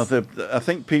questions. You know, Yes. I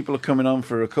think people are coming on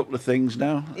for a couple of things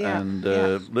now, Yeah, and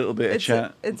yeah. a little bit of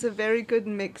chat. It's a very good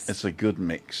mix. It's a good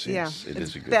mix. yeah, It it's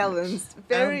is a good balanced.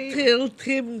 Very. Until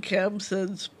Tim comes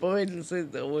and spoils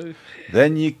it all. mix.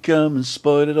 Then you come and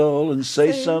spoil it all and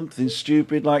say Say- something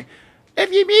stupid like,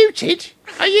 "Have you muted?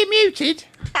 Are you muted?"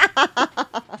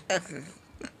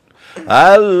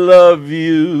 I love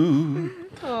you.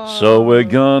 So we're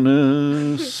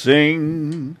gonna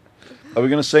sing. Are we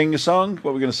gonna sing a song?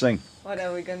 What are we gonna sing? What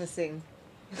are we gonna sing?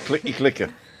 Clicky clicker.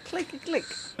 Clicky click.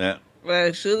 Yeah.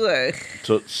 Where should I?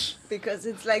 Toots. Because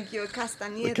it's like your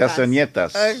castañetas.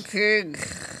 Castañetas. Okay.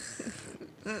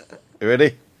 You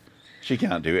ready? She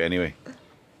can't do it anyway.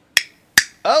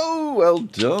 Oh, well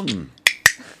done.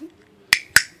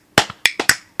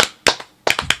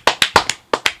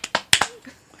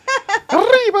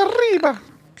 Arriba, arriba.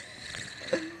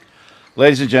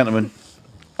 Ladies and gentlemen,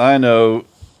 I know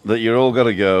that you're all got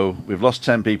to go. We've lost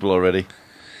 10 people already.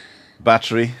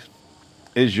 Battery.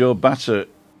 Is your batter...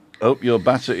 Hope your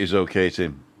batter is okay,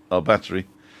 Tim. Or battery.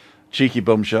 Cheeky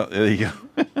bum shot. There you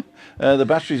go. The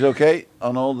battery's okay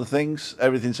on all the things.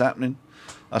 Everything's happening.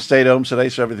 I stayed home today,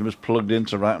 so everything was plugged in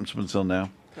to right up until now.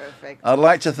 Perfect. I'd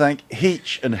like to thank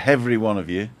each and every one of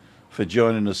you for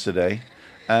joining us today.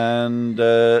 And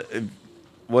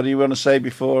what do you want to say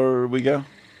before we go?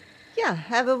 Yeah,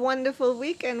 have a wonderful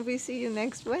week and we see you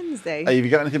next Wednesday. Have you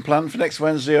got anything planned for next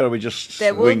Wednesday, or are we just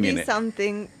There will swinging be it?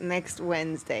 something next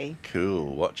Wednesday,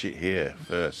 Cool. Watch it here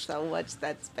first. so watch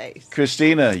that space.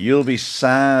 Christina, you'll be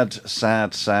sad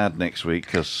next week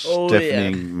because Oh, Stephanie yeah.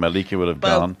 and Malika will have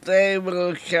But gone they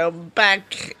will come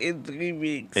back in 3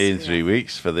 weeks. in 3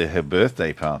 weeks for her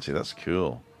birthday party. That's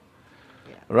cool.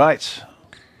 Yeah. Right.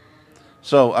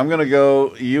 So I'm going to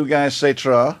go. You guys say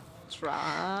tra.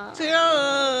 Try.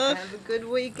 Yeah. Have a good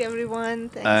week, everyone.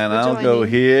 Thanks And for I'll joining. go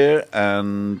here,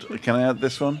 and can I add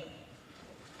this one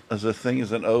as a thing,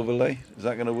 as an overlay? Is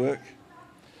that going to work?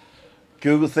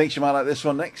 Google thinks you might like this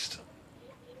one next.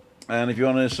 And if you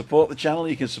want to support the channel,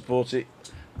 you can support it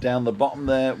down the bottom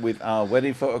there with our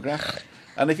wedding photograph.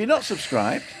 And if you're not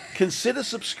subscribed, consider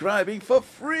subscribing for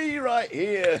free right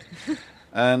here.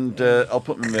 And I'll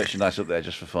put my merchandise up there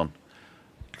just for fun.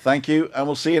 Thank you, and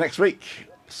we'll see you next week.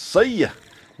 See ya.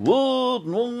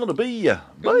 Wouldn't want to be ya.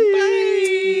 Bye.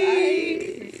 Bye.